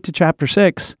 Then you get to chapter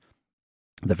 6.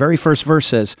 The very first verse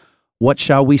says, what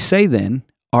shall we say then?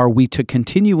 Are we to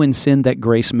continue in sin that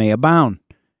grace may abound?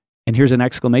 And here's an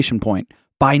exclamation point.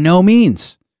 By no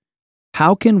means.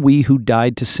 How can we who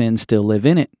died to sin still live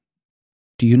in it?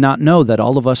 Do you not know that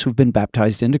all of us who've been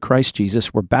baptized into Christ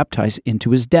Jesus were baptized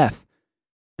into his death?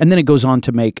 And then it goes on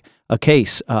to make a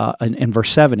case. In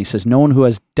verse 7, he says, no one who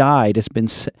has died has been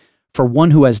for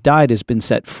one who has died has been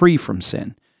set free from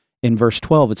sin. In verse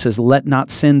 12, it says, let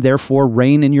not sin therefore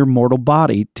reign in your mortal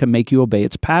body to make you obey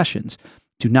its passions.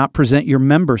 Do not present your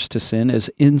members to sin as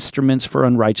instruments for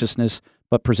unrighteousness,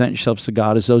 but present yourselves to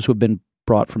God as those who have been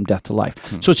brought from death to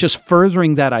life. So it's just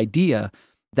furthering that idea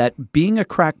that being a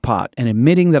crackpot and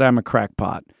admitting that I'm a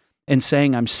crackpot and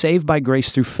saying I'm saved by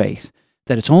grace through faith,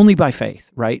 that it's only by faith,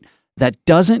 right? That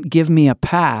doesn't give me a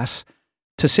pass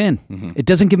to sin. It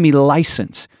doesn't give me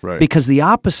license. Right. Because the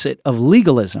opposite of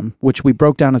legalism, which we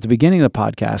broke down at the beginning of the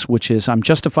podcast, which is I'm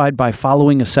justified by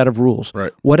following a set of rules,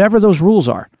 Right. whatever those rules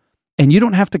are. And you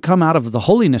don't have to come out of the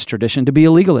holiness tradition to be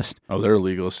a legalist. Oh, they're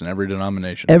legalists in every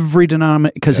denomination. Every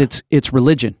denomination, because it's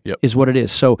religion is what it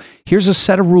is. So here's a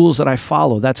set of rules that I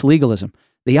follow. That's legalism.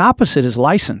 The opposite is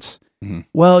license.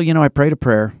 Well, I prayed a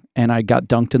prayer and I got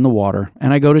dunked in the water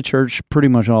and I go to church pretty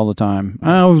much all the time.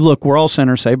 Oh, look, we're all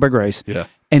sinners saved by grace. Yeah.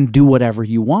 And do whatever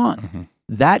you want.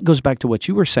 That goes back to what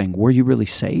you were saying. Were you really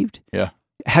saved? Yeah.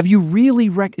 Have you really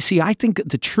see, I think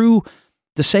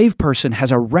the saved person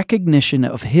has a recognition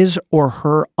of his or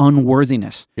her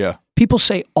unworthiness. Yeah. People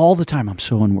say all the time, I'm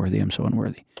so unworthy, I'm so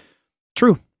unworthy.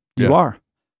 True, you Yeah. are.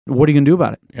 What are you going to do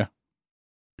about it? Yeah.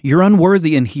 You're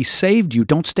unworthy and he saved you.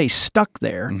 Don't stay stuck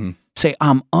there. Say,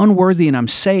 I'm unworthy and I'm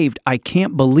saved. I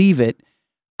can't believe it.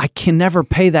 I can never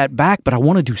pay that back, but I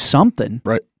want to do something.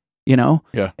 Right.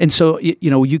 Yeah. And so,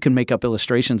 you can make up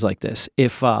illustrations like this.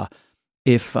 If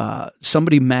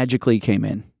somebody magically came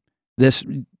in, this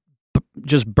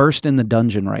just burst in the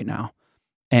dungeon right now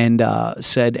and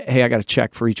said, hey, I got a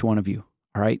check for each one of you.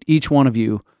 All right. Each one of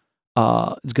you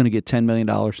is going to get $10 million.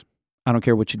 I don't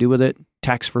care what you do with it.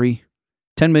 Tax free.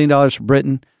 $10 million for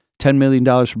Britton, $10 million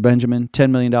for Benjamin,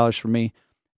 $10 million for me.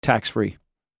 Tax free.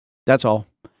 That's all.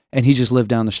 And he just lived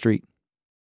down the street.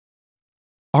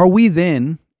 Are we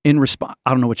then in response?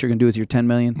 I don't know what you're going to do with your $10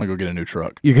 million. I'm going to go get a new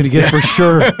truck. You're going to get for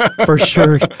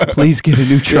sure. Please get a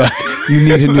new truck. You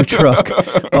need a new truck.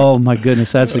 Oh my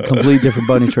goodness, that's a complete different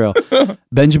bunny trail.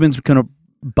 Benjamin's going to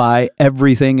buy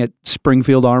everything at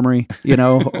Springfield Armory,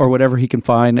 or whatever he can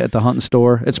find at the hunting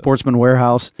store, at Sportsman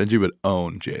Warehouse. Benji would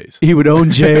own Jay's. He would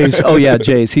own Jay's. Oh yeah,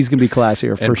 Jay's. He's going to be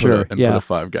classier for sure. Put a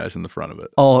Five Guys in the front of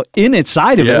it. Oh,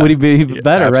 inside of it would he be even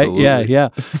better, absolutely. right? Yeah.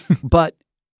 But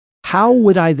how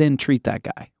would I then treat that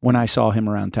guy when I saw him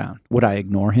around town? Would I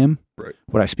ignore him? Right.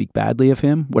 Would I speak badly of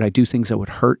him? Would I do things that would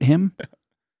hurt him?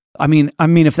 I mean,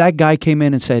 if that guy came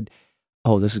in and said,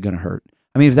 "Oh, this is going to hurt."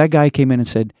 If that guy came in and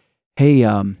said, "Hey,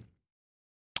 do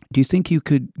you think you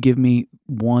could give me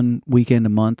one weekend a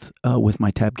month with my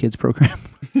Tab Kids program?"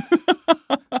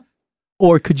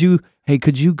 Or could you hey,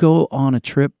 could you go on a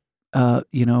trip,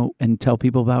 and tell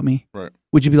people about me? Right.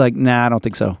 Would you be like, nah, I don't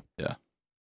think so? Yeah.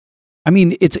 I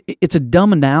mean, it's a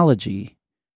dumb analogy,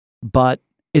 but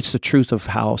it's the truth of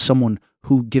how someone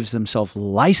who gives themselves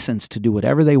license to do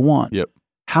whatever they want. Yep.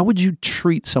 How would you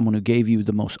treat someone who gave you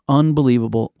the most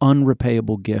unbelievable,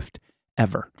 unrepayable gift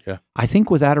ever? Yeah. I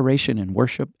think with adoration and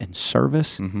worship and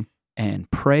service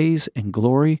and praise and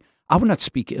glory, I would not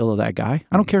speak ill of that guy.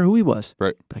 I don't care who he was.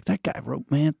 Right. Like, that guy wrote,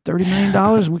 man, $30 million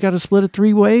and we got to split it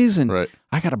 3 ways. And Right.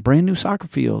 I got a brand new soccer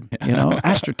field,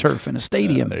 AstroTurf and a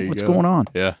stadium. What's going on?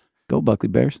 Yeah. Go Buckley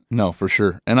Bears. No, for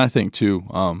sure. And I think too,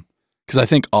 because I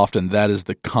think often that is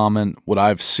the common, what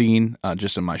I've seen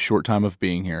just in my short time of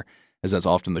being here, is that's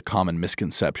often the common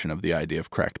misconception of the idea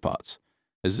of cracked pots.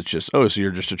 Is it's just, so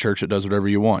you're just a church that does whatever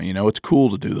you want. It's cool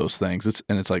to do those things.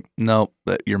 It's like, no,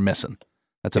 you're missing.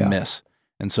 That's a miss.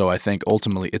 And so I think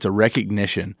ultimately it's a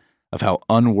recognition of how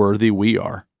unworthy we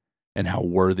are and how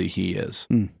worthy he is.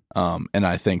 And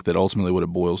I think that ultimately what it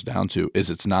boils down to is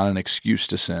it's not an excuse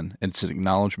to sin. It's an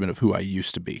acknowledgement of who I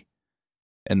used to be.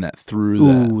 And that through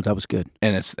that. That was good.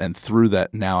 And through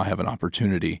that, now I have an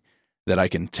opportunity that I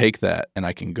can take that and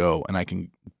I can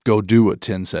go do what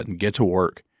Tim said and get to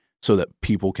work so that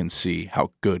people can see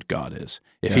how good God is.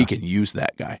 If he can use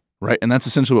that guy, right? And that's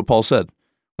essentially what Paul said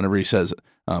whenever he says,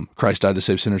 Christ died to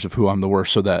save sinners of who I'm the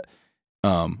worst, so that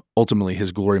ultimately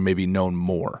his glory may be known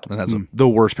more. And that's the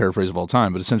worst paraphrase of all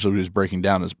time, but essentially what he's breaking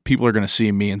down is people are going to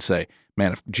see me and say,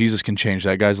 man, if Jesus can change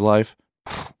that guy's life,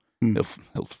 he'll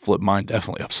flip mine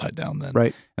definitely upside down then.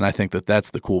 Right. And I think that that's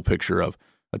the cool picture of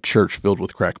a church filled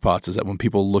with cracked pots, is that when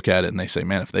people look at it and they say,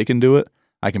 man, if they can do it,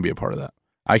 I can be a part of that.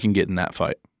 I can get in that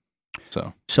fight.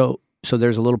 So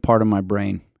there's a little part of my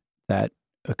brain that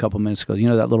a couple minutes ago,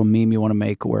 that little meme you want to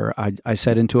make where I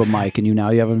said into a mic and you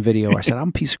have a video. I said, I'm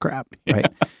a piece of crap, right?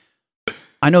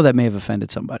 I know that may have offended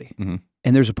somebody.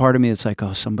 And there's a part of me that's like,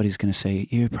 oh, somebody's going to say,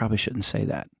 you probably shouldn't say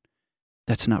that.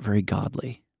 That's not very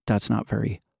godly. That's not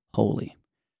very holy.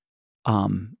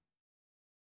 I'm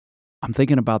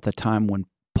thinking about the time when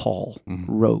Paul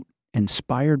wrote,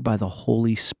 inspired by the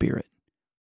Holy Spirit,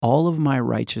 all of my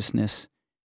righteousness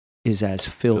is as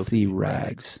filthy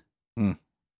rags.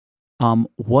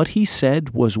 What he said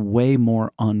was way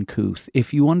more uncouth.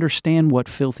 If you understand what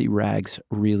filthy rags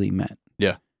really meant.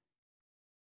 Yeah.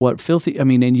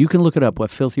 And you can look it up, what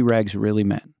filthy rags really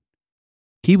meant.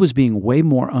 He was being way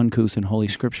more uncouth in Holy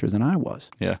Scripture than I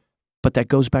was. Yeah. But that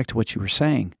goes back to what you were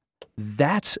saying.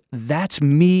 That's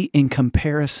me in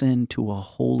comparison to a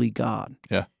holy God.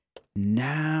 Yeah.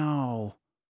 Now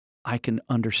I can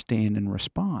understand and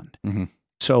respond.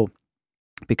 So,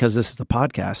 because this is the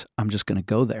podcast, I'm just going to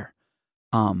go there.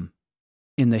 In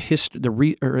the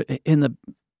history,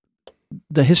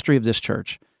 the history of this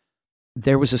church,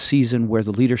 there was a season where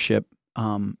the leadership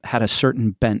had a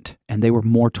certain bent, and they were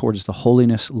more towards the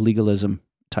holiness, legalism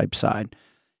type side.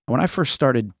 And when I first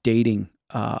started dating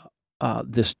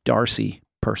this Darcy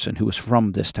person who was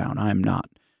from this town, I am not.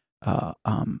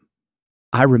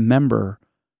 I remember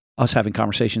us having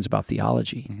conversations about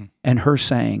theology, and her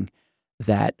saying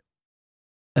that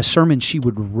a sermon she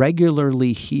would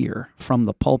regularly hear from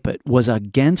the pulpit was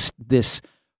against this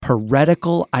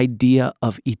heretical idea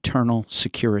of eternal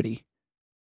security.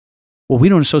 Well, we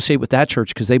don't associate with that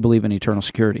church because they believe in eternal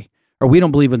security. Or we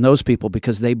don't believe in those people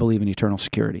because they believe in eternal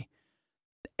security.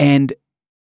 And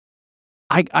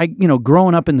I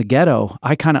growing up in the ghetto,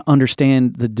 I kind of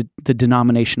understand the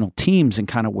denominational teams and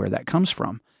kind of where that comes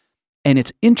from. And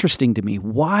it's interesting to me,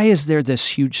 why is there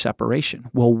this huge separation?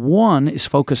 Well, one is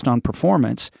focused on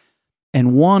performance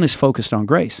and one is focused on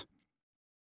grace.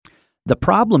 The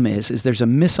problem is there's a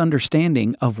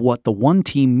misunderstanding of what the one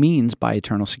team means by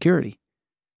eternal security.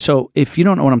 So if you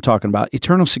don't know what I'm talking about,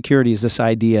 eternal security is this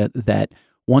idea that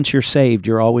once you're saved,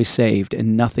 you're always saved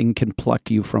and nothing can pluck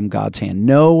you from God's hand.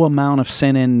 No amount of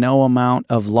sinning, no amount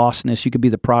of lostness. You could be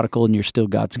the prodigal and you're still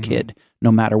God's kid,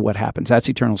 no matter what happens. That's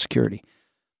eternal security.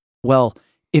 Well,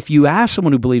 if you ask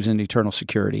someone who believes in eternal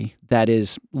security that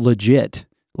is legit,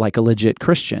 like a legit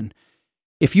Christian,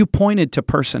 if you pointed to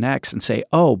person X and say,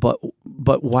 oh, but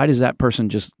why does that person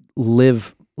just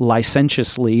live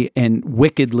licentiously and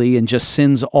wickedly and just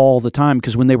sins all the time?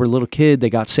 Because when they were a little kid, they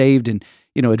got saved and,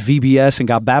 at VBS and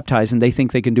got baptized and they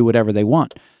think they can do whatever they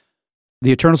want.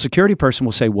 The eternal security person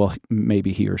will say, well,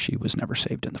 maybe he or she was never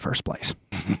saved in the first place.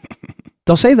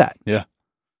 They'll say that. Yeah.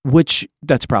 Which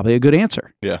that's probably a good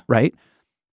answer. Yeah. Right?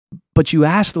 But you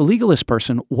ask the legalist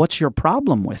person, what's your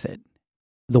problem with it?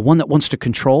 The one that wants to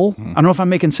control? I don't know if I'm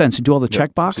making sense. Do all the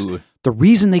checkbox. Absolutely. The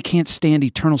reason they can't stand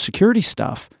eternal security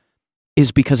stuff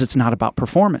is because it's not about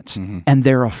performance. And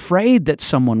they're afraid that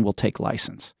someone will take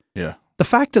license. Yeah. The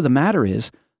fact of the matter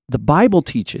is, the Bible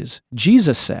teaches,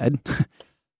 Jesus said,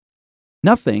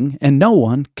 nothing and no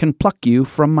one can pluck you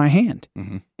from my hand.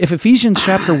 Mm-hmm. If Ephesians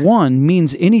chapter 1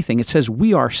 means anything, it says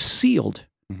we are sealed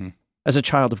as a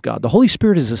child of God. The Holy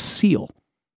Spirit is a seal.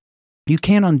 You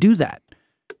can't undo that.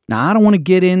 Now, I don't want to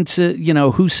get into,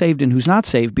 who's saved and who's not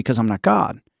saved because I'm not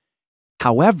God.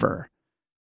 However,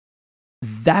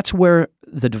 that's where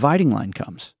the dividing line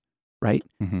comes, right?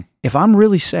 Mm-hmm. If I'm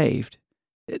really saved,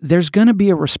 there's going to be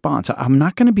a response. I'm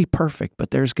not going to be perfect,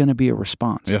 but there's going to be a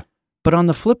response. Yeah. But on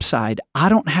the flip side, I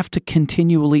don't have to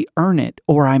continually earn it,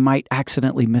 or I might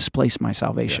accidentally misplace my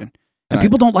salvation. Yeah. And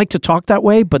people don't like to talk that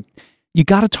way, but you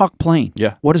got to talk plain.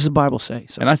 Yeah. What does the Bible say?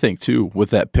 So. And I think, too,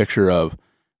 with that picture of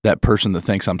that person that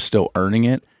thinks I'm still earning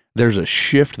it, there's a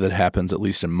shift that happens, at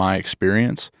least in my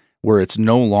experience, where it's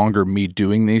no longer me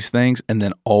doing these things and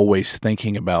then always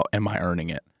thinking about, am I earning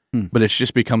it? But it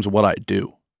just becomes what I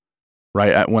do,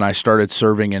 right? When I started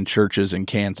serving in churches in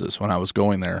Kansas, when I was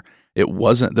going there, there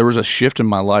was a shift in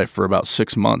my life for about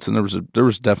 6 months, and there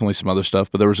was definitely some other stuff,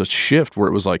 but there was a shift where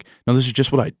it was like, no, this is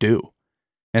just what I do.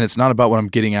 And it's not about what I'm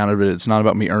getting out of it. It's not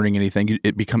about me earning anything.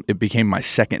 It became my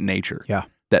second nature. Yeah.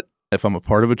 That if I'm a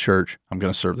part of a church, I'm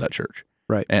going to serve that church.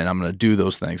 Right. And I'm going to do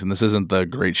those things. And this isn't the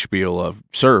great spiel of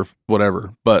serve,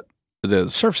 whatever, but it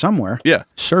is. Serve somewhere. Yeah.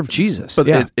 Serve Jesus. But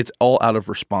yeah. it's all out of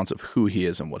response of who he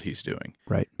is and what he's doing.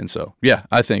 Right. And so, yeah,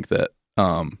 I think that,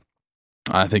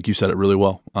 I think you said it really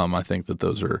well. I think that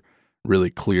those are really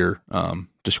clear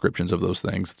descriptions of those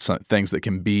things, things that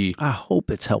can be. I hope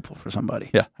it's helpful for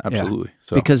somebody. Yeah, absolutely. Yeah.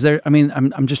 So. Because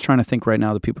I'm just trying to think right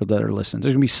now, the people that are listening,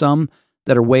 there's going to be some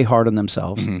that are way hard on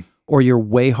themselves, or you're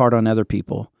way hard on other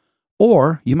people.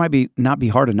 Or you might not be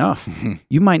hard enough.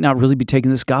 You might not really be taking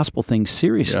this gospel thing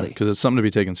seriously. Yeah, because it's something to be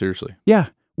taken seriously. Yeah.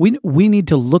 We need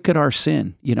to look at our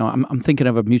sin. I'm thinking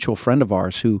of a mutual friend of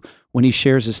ours who, when he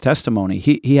shares his testimony,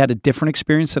 he had a different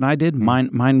experience than I did.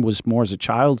 Mine was more as a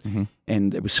child,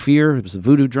 and it was fear. It was the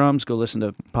voodoo drums. Go listen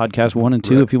to podcast 1 and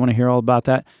 2 if you want to hear all about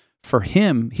that. For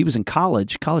him, he was in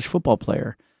college football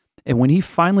player. And when he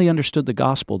finally understood the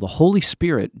gospel, the Holy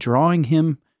Spirit drawing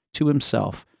him to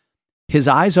himself, his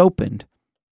eyes opened,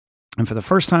 and for the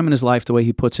first time in his life, the way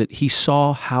he puts it, he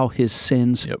saw how his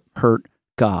sins hurt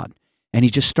God. And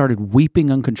he just started weeping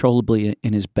uncontrollably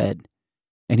in his bed.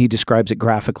 And he describes it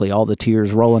graphically, all the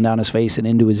tears rolling down his face and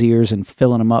into his ears and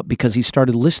filling him up, because he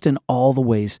started listing all the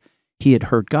ways he had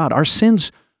hurt God. Our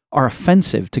sins are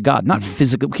offensive to God, not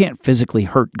physically. We can't physically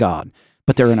hurt God,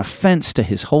 but they're an offense to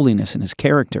his holiness and his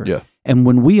character. Yeah. And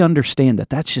when we understand that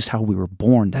that's just how we were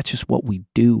born, that's just what we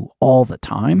do all the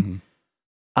time.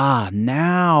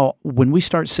 Now when we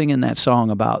start singing that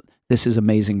song about this is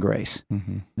amazing grace,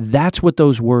 that's what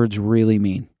those words really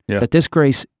mean. Yeah. That this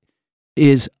grace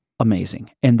is amazing.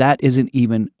 And that isn't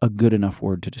even a good enough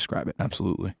word to describe it.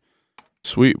 Absolutely.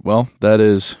 Sweet. Well, that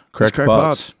is Cracked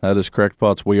Pots. That is Cracked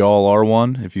Pots. We all are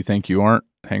one. If you think you aren't,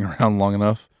 hang around long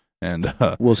enough and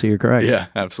we'll see you're correct. Yeah,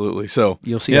 absolutely. So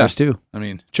you'll see ours too. I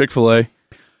mean, Chick-fil-A,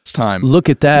 it's time. Look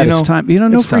at that. It's time.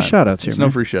 No free shout-outs here. It's no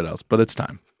free shout-outs, but it's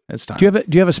time. It's time. Do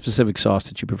you have a specific sauce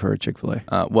that you prefer at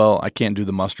Chick-fil-A? Well, I can't do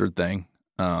the mustard thing.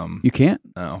 You can't?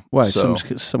 No. Why? So,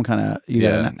 some kind of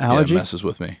got an allergy? Yeah, it messes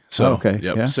with me. So, okay.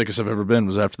 Yep, yeah. Sickest I've ever been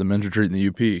was after the men's retreat in the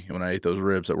UP when I ate those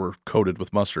ribs that were coated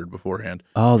with mustard beforehand.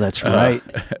 Oh, that's right.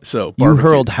 So you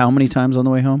hurled how many times on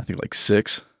the way home? I think like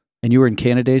 6. And you were in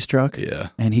Canada's truck? Yeah.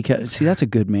 And he kept, see, that's a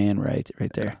good man right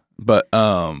there. Yeah. But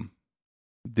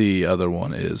the other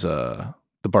one is the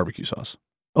barbecue sauce.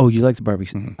 Oh, you like the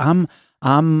barbecue?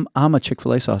 I'm a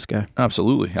Chick-fil-A sauce guy.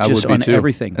 Absolutely. I just would be on too.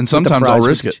 Everything. And sometimes I'll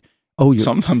risk it. Oh,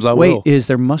 sometimes I will. Wait, is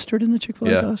there mustard in the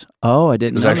Chick-fil-A sauce? Oh, I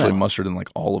didn't know There's actually that. mustard in like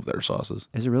all of their sauces.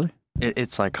 Is it really?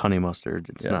 It's like honey mustard.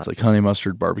 It's like honey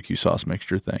mustard barbecue sauce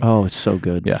mixture thing. Oh, it's so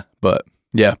good. Yeah,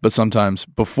 but sometimes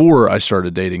before I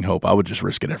started dating Hope, I would just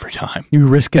risk it every time. You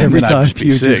risk it every time. I'd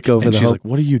be sick. Just go for and the she's Hope. like,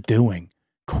 "What are you doing?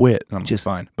 Quit." And I'm just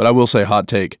fine. But I will say, hot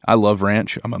take: I love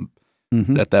ranch.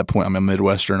 At that point, I'm a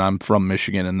Midwestern. I'm from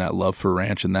Michigan, and that love for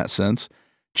ranch in that sense.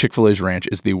 Chick-fil-A's ranch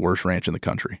is the worst ranch in the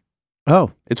country.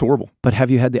 Oh, it's horrible. But have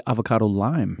you had the avocado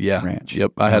lime ranch?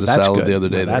 Yep, I had a salad the other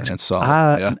day there, and it's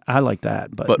solid. I like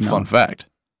that. But no. Fun fact,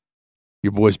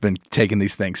 your boy's been taking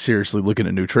these things seriously, looking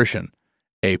at nutrition.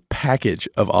 A package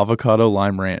of avocado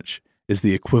lime ranch is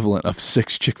the equivalent of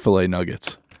 6 Chick-fil-A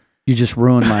nuggets. You just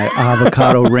ruined my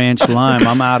avocado ranch lime.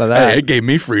 I'm out of that. Hey, it gave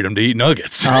me freedom to eat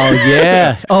nuggets. Oh,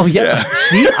 yeah. Oh, yeah.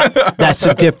 See, that's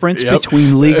a difference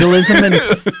between legalism and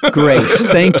grace.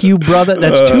 Thank you, brother.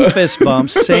 That's 2 fist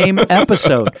bumps, same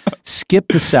episode. Skip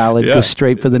the salad, go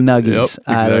straight for the nuggies. Yep,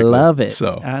 exactly. I love it.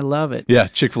 So, I love it. Yeah,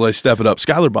 Chick-fil-A, step it up.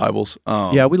 Skylar Bibles.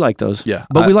 Yeah, we like those. Yeah.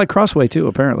 But we like Crossway, too,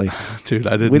 apparently. Dude,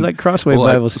 I didn't. We like Crossway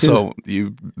Bibles, too. So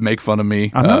you make fun of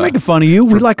me. I'm not making fun of you.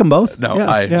 We like them both.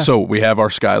 No, So we have our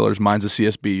Skylers. Mine's a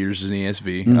CSB, yours is an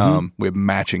ESV. We have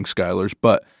matching Skylers,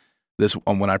 but this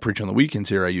when I preach on the weekends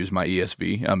here, I use my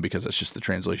ESV because that's just the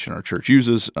translation our church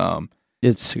uses.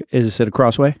 Is it a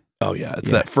Crossway? Oh yeah,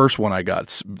 it's that first one I got.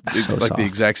 It's so like soft. the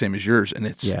exact same as yours, and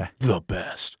it's the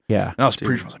best. Yeah, and I was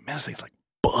preaching. I was like, man, this thing's like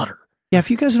butter. Yeah, if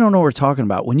you guys don't know what we're talking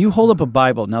about, when you hold up a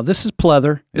Bible, now this is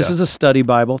pleather. This is a study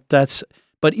Bible.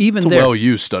 But even it's a there,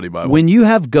 well-used study Bible. When you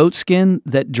have goat skin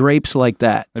that drapes like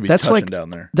that, that's like down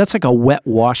there. That's like a wet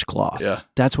washcloth. Yeah,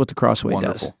 that's what the Crossway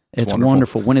wonderful. does. It's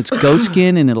wonderful. When it's goat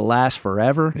skin and it'll last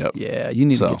forever. Yep. Yeah, you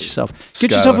need to get yourself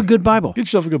a good Bible. Get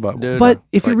yourself a good Bible. Dude, but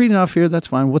if you're reading off here, that's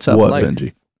fine. What's up? What,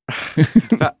 Benji?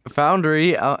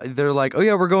 Foundry, they're like, oh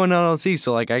yeah, we're going NLT.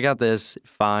 So like, I got this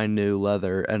fine new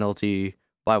leather NLT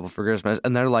Bible for Christmas,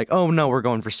 and they're like, oh no, we're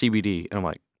going for CBD, and I'm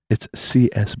like, it's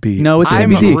CSB. No, it's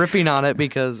I'm CBD. ripping on it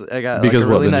because I got because a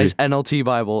really what, nice NLT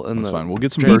Bible. And that's fine. We'll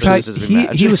get some verses.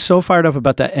 He was so fired up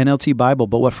about that NLT Bible,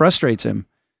 but what frustrates him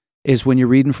is when you're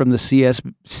reading from the CSB,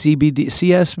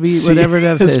 whatever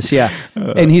that is. Yeah.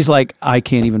 And he's like, I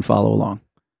can't even follow along.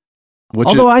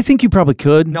 Although I think you probably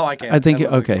could. No, I can't. I think,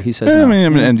 okay, he says no.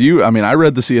 I I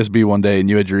read the CSB one day and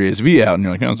you had your ESV out and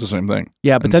you're like, oh, it's the same thing.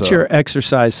 Yeah, but that's your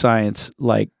exercise science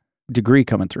degree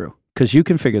coming through. Because you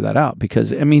can figure that out.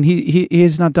 Because, he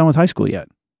is not done with high school yet.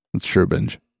 That's true,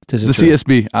 Benj. The true?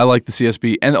 CSB, I like the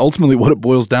CSB. And ultimately what it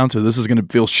boils down to, this is going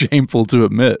to feel shameful to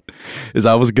admit, is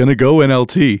I was going to go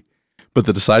NLT. But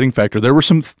the deciding factor, there were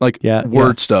some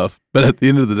word stuff, but at the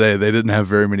end of the day, they didn't have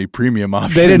very many premium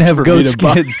options. They didn't have for goat me to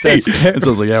skins. buy. And so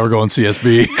I was like, yeah, we're going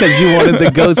CSB. Because you wanted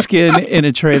the goat skin in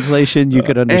a translation you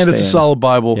could understand. And it's a solid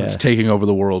Bible. Yeah. It's taking over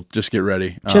the world. Just get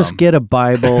ready. Just get a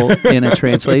Bible in a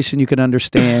translation you can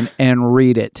understand and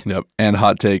read it. Yep. And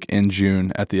hot take, in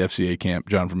June at the FCA camp,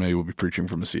 John Vermilya will be preaching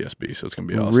from a CSB, so it's going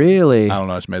to be awesome. Really? I don't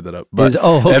know. I just made that up. But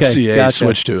FCA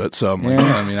switched to it, so I'm like,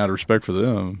 out of respect for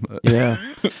them.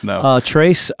 Yeah. No.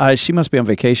 Trace, she must be on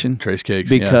vacation. Trace Cakes.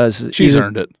 Because she's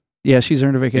earned it. Yeah, she's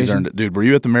earned a vacation. She's earned it. Dude, were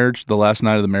you at the last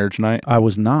night of the marriage night? I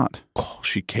was not. Oh,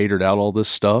 she catered out all this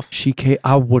stuff.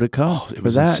 I would have come. It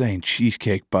was insane.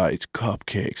 Cheesecake bites,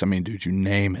 cupcakes. I mean, dude, you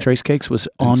name it. Trace Cakes was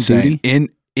on duty? In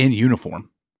uniform.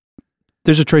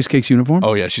 There's a Trace Cakes uniform?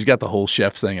 Oh, yeah. She's got the whole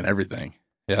chef's thing and everything.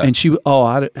 Yeah. And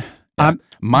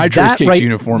my Trace Cakes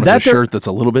uniform is a shirt that's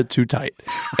a little bit too tight,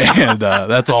 and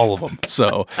that's all of them.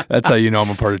 So that's how you know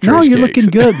I'm a part of Trace Cakes. No, you're looking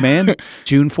good, man.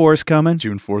 June 4th is coming.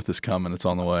 June 4th is coming. It's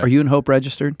on the way. Are you and Hope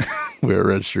registered? We're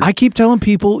registered. I keep telling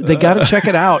people they got to check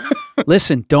it out.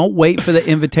 Listen, don't wait for the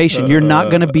invitation. You're not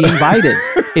going to be invited.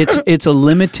 It's a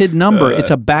limited number.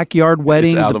 It's a backyard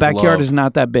wedding. The backyard is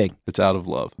not that big. It's out of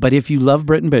love. But if you love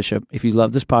Britton Bishop, if you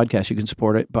love this podcast, you can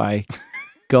support it by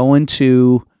going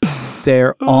to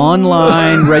their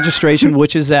online registration,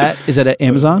 which is at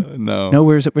Amazon? No,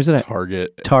 where's it at?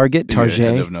 Target, Target.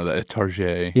 I don't know that.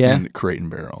 Target, and Crate and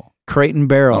Barrel. Crate and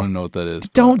Barrel. I don't know what that is.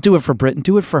 Don't do it for Britton.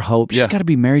 Do it for Hope. She's got to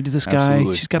be married to this guy.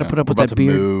 She's got to put up with that beard.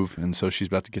 We're about to move, and so she's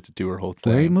about to get to do her whole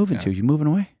thing. Where are you moving to? You moving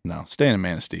away? No, staying in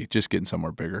Manistee. Just getting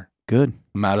somewhere bigger. Good.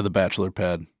 I'm out of the bachelor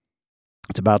pad.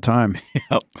 It's about time.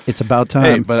 Yep. It's about time.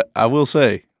 Hey, but I will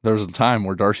say, there was a time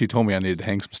where Darcy told me I needed to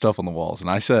hang some stuff on the walls,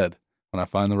 and I said, when I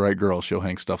find the right girl, she'll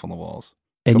hang stuff on the walls.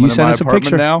 And you sent us a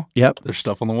picture now. Yep, there's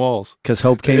stuff on the walls because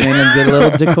Hope came in and did a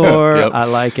little decor. Yep. I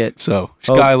like it. So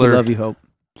Skylar, we love you, Hope.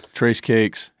 Trace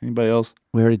Cakes. Anybody else?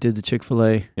 We already did the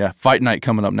Chick-fil-A. Yeah, fight night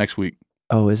coming up next week.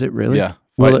 Oh, is it really? Yeah,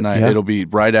 fight night. Yeah. It'll be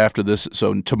right after this.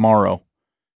 So tomorrow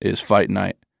is fight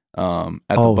night at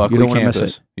the Buckley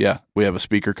campus. Yeah, we have a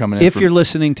speaker coming in. If you're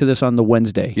listening to this on the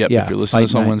Wednesday. Yep, if you're listening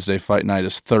to this on Wednesday, fight night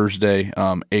is Thursday,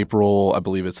 April, I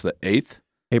believe it's the 8th.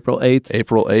 April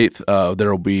 8th. There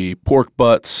will be pork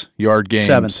butts, yard games.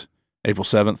 7th. April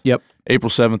 7th. Yep. April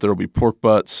 7th, there will be pork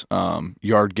butts,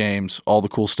 yard games, all the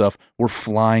cool stuff. We're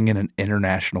flying in an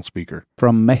international speaker.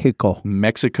 From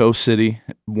Mexico City.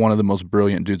 One of the most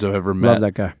brilliant dudes I've ever met.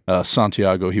 Love that guy.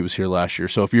 Santiago, he was here last year.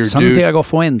 So if you're a Santiago dude,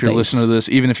 Fuentes. if you're listening to this,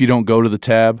 even if you don't go to the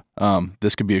tab,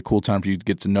 this could be a cool time for you to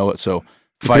get to know it. So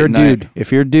if you're a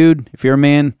dude, if you're a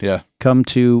man, come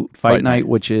to Fight Night,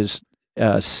 which is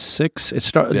 6.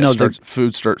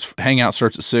 Hangout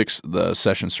starts at 6. The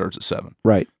session starts at 7.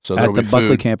 Right. So that'll at the be Buckley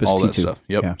food, campus all T2. that stuff.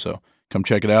 Yep. Yeah. So come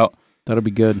check it out. That'll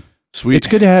be good. Sweet. It's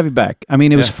good to have you back. I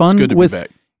mean, it was Yeah, fun it's good to with be back.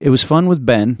 it was fun with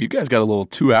Ben. You guys got a little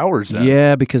 2 hours then.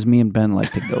 Yeah, because me and Ben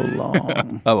like to go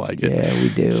long. I like it. Yeah, we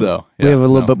do. So we have a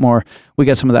little bit more. We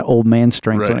got some of that old man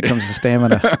strength when it comes to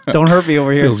stamina. Don't hurt me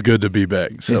over here. Feels good to be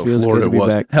back. So feels Florida good to be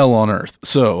was back. hell on earth.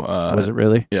 So Was it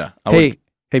really? Yeah. Hey,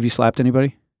 have you slapped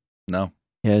anybody? No.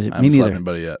 Yeah, I me haven't slapped neither.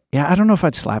 anybody yet. Yeah, I don't know if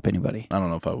I'd slap anybody. I don't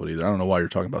know if I would either. I don't know why you're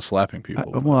talking about slapping people.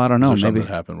 Well, I don't know. Is there Maybe something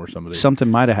that happened where somebody. something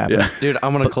might have happened. Yeah. Dude,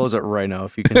 I'm going to close it right now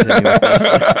if you continue with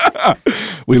this.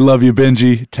 We love you,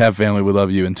 Benji. Tab family, we love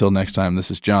you. Until next time,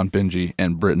 this is John, Benji,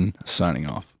 and Britton signing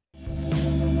off.